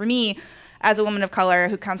incidents. And for me, as a woman of color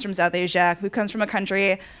who comes from South Asia, who comes from a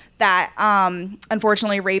country that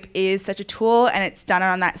unfortunately rape is such a tool, and it's done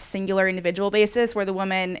on that singular individual basis where the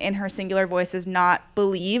woman in her singular voice is not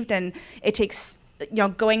believed, and it takes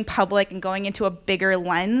going public and going into a bigger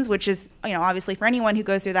lens, which is obviously for anyone who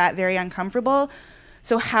goes through that very uncomfortable.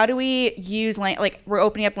 So how do we use we're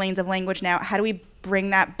opening up lanes of language now? How do we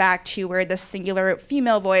bring that back to where the singular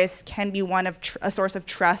female voice can be one of a source of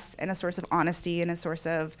trust and a source of honesty and a source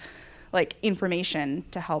of information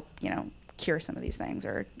to help cure some of these things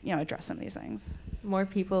or address some of these things? More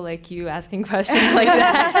people like you asking questions like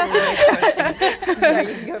that. Yeah,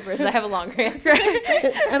 you can go first. I have a longer answer.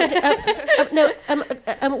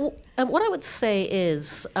 What I would say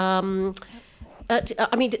is, the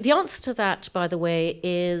answer to that, by the way,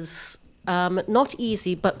 is not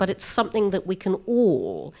easy, but it's something that we can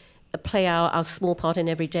all play our small part in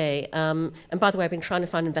every day. And by the way, I've been trying to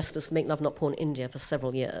find investors to Make Love Not Porn India for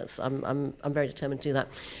several years. I'm very determined to do that.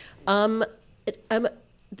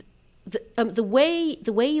 The way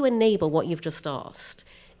you enable what you've just asked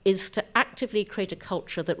is to actively create a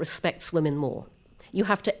culture that respects women more. You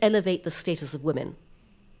have to elevate the status of women,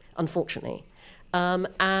 unfortunately.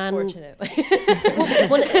 Absolutely fortunately.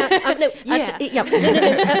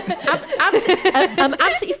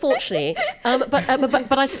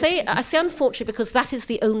 But I say unfortunately because that is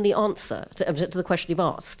the only answer to the question you've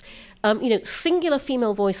asked. Singular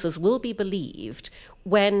female voices will be believed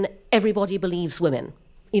when everybody believes women.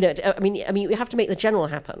 You have to make the general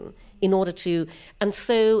happen in order to, and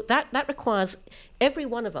so that requires every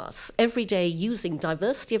one of us every day using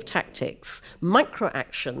diversity of tactics, micro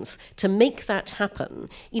actions to make that happen.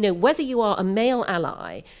 Whether you are a male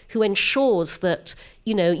ally who ensures that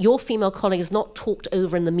your female colleague is not talked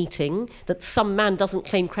over in the meeting, that some man doesn't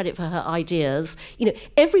claim credit for her ideas.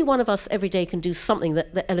 Every one of us every day can do something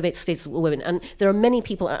that elevates the status of women. And there are many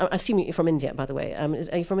people. I assume you're from India, by the way.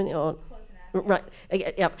 Are you from India? Or? Right,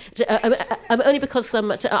 yeah. Only because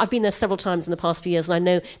I've been there several times in the past few years, and I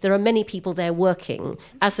know there are many people there working,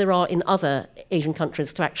 as there are in other Asian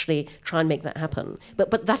countries, to actually try and make that happen.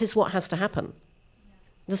 But that is what has to happen.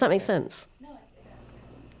 Does that make sense?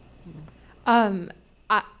 I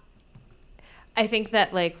think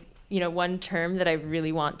that one term that I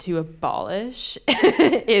really want to abolish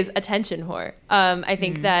is attention whore. I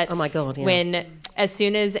think that oh my God, yeah. When as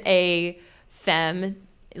soon as a femme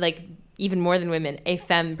even more than women, a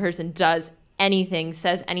femme person does anything,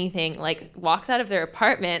 says anything, walks out of their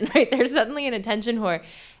apartment, right? They're suddenly an attention whore.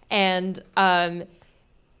 And I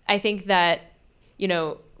think that,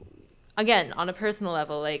 again, on a personal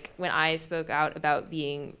level, when I spoke out about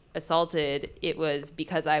being assaulted, it was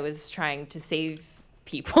because I was trying to save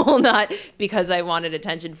people, not because I wanted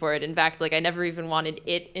attention for it. In fact, I never even wanted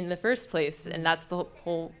it in the first place. And that's the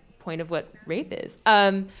whole point of what rape is.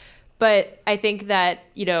 But I think that,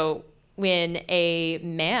 when a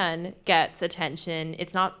man gets attention,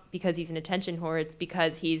 it's not because he's an attention whore, it's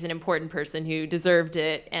because he's an important person who deserved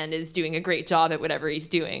it and is doing a great job at whatever he's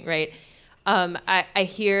doing, right? I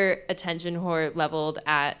hear attention whore leveled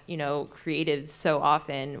at, creatives so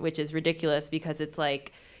often, which is ridiculous because it's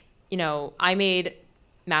I made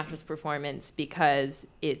Mattress Performance because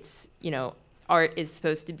it's, art is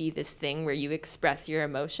supposed to be this thing where you express your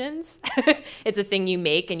emotions. It's a thing you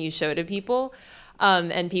make and you show to people.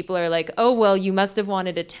 And people are like, oh, well, you must have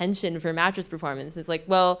wanted attention for Mattress Performance. It's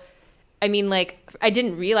well, I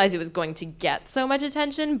didn't realize it was going to get so much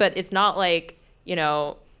attention, but it's not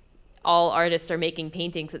all artists are making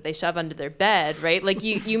paintings that they shove under their bed, right?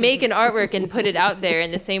 You make an artwork and put it out there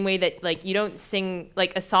in the same way that you don't sing,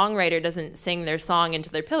 a songwriter doesn't sing their song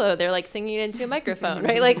into their pillow. They're singing it into a microphone,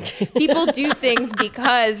 right? People do things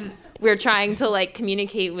because we're trying to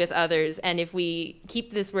communicate with others. And if we keep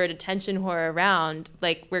this word attention whore around,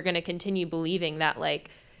 we're going to continue believing that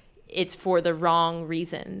it's for the wrong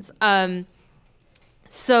reasons.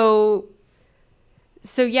 So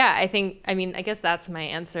yeah, I guess that's my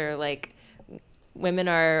answer. Women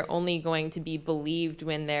are only going to be believed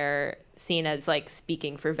when they're seen as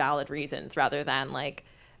speaking for valid reasons rather than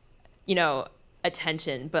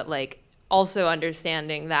attention, but also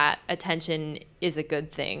understanding that attention is a good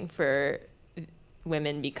thing for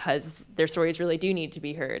women because their stories really do need to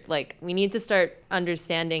be heard. We need to start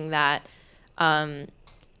understanding that maybe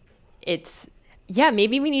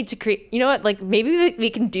we need to create, maybe we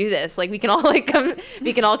can do this. We can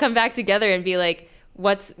all come back together and be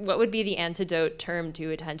what would be the antidote term to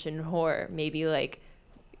attention whore? Maybe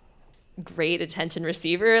great attention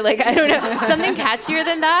receiver. I don't know, something catchier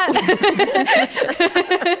than that.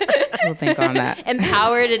 We'll think on that.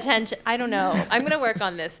 Empowered attention. I don't know. I'm going to work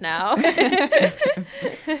on this now.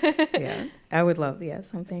 Yeah. I would love,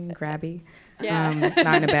 something grabby.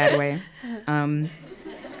 Not in a bad way.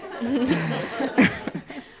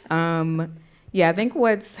 I think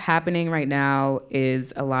what's happening right now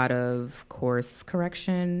is a lot of course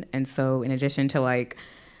correction. And so in addition to like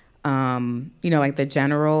the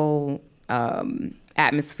general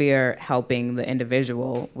atmosphere helping the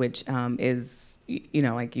individual, which is,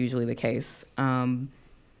 usually the case,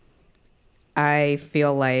 I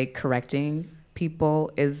feel like correcting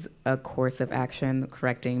people is a course of action,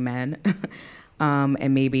 correcting men.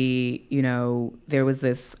 And maybe, there was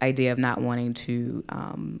this idea of not wanting to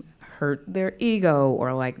hurt their ego,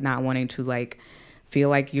 or like not wanting to like feel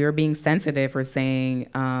like you're being sensitive or saying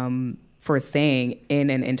in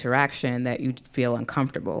an interaction that you feel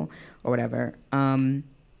uncomfortable or whatever. And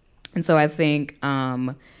so I think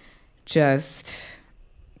just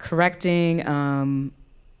correcting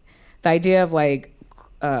the idea of like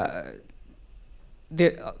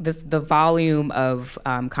the volume of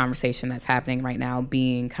conversation that's happening right now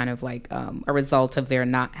being kind of like a result of there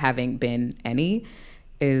not having been any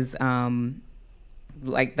is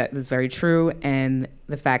like that is very true, and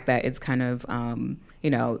the fact that it's kind of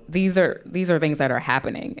these are things that are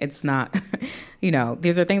happening. It's not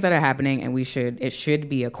these are things that are happening, and it should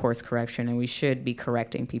be a course correction, and we should be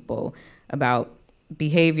correcting people about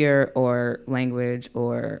behavior or language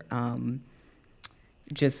or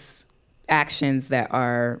just actions that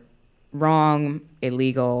are wrong,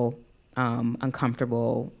 illegal,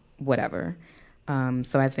 uncomfortable, whatever.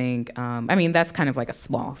 So I think, that's kind of like a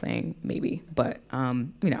small thing maybe, but,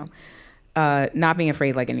 not being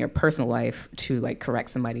afraid like in your personal life to like correct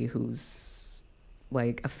somebody who's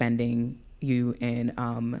like offending you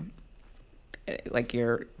in like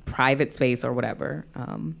your private space or whatever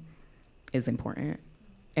is important.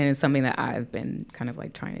 And it's something that I've been kind of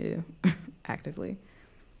like trying to do actively.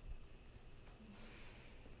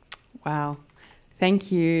 Wow.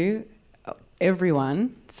 Thank you,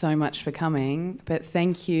 everyone, so much for coming. But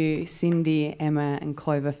thank you, Cindy, Emma, and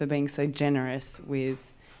Clover, for being so generous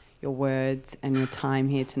with your words and your time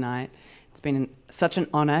here tonight. It's been such an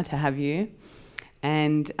honour to have you.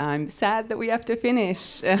 And I'm sad that we have to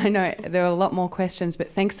finish. I know there are a lot more questions,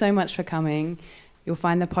 but thanks so much for coming. You'll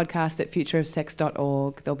find the podcast at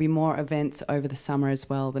futureofsex.org. There'll be more events over the summer as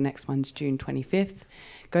well. The next one's June 25th.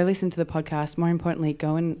 Go listen to the podcast. More importantly,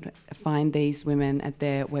 go and find these women at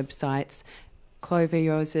their websites. Clover,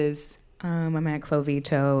 yours is? I'm at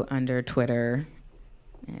Clovito under Twitter.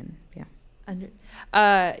 And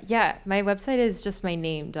my website is just my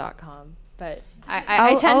name.com. But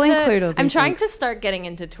I'll include all these I'm trying links. to start getting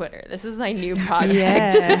into Twitter. This is my new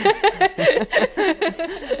project. Yeah.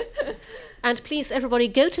 And please, everybody,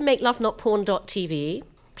 go to makelovenotporn.tv.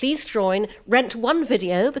 Please join, rent one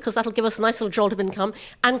video, because that'll give us a nice little jolt of income,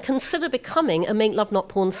 and consider becoming a Make Love Not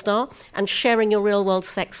Porn star and sharing your real-world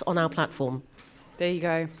sex on our platform. There you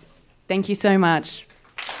go. Thank you so much.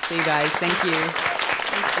 See you guys. Thank you.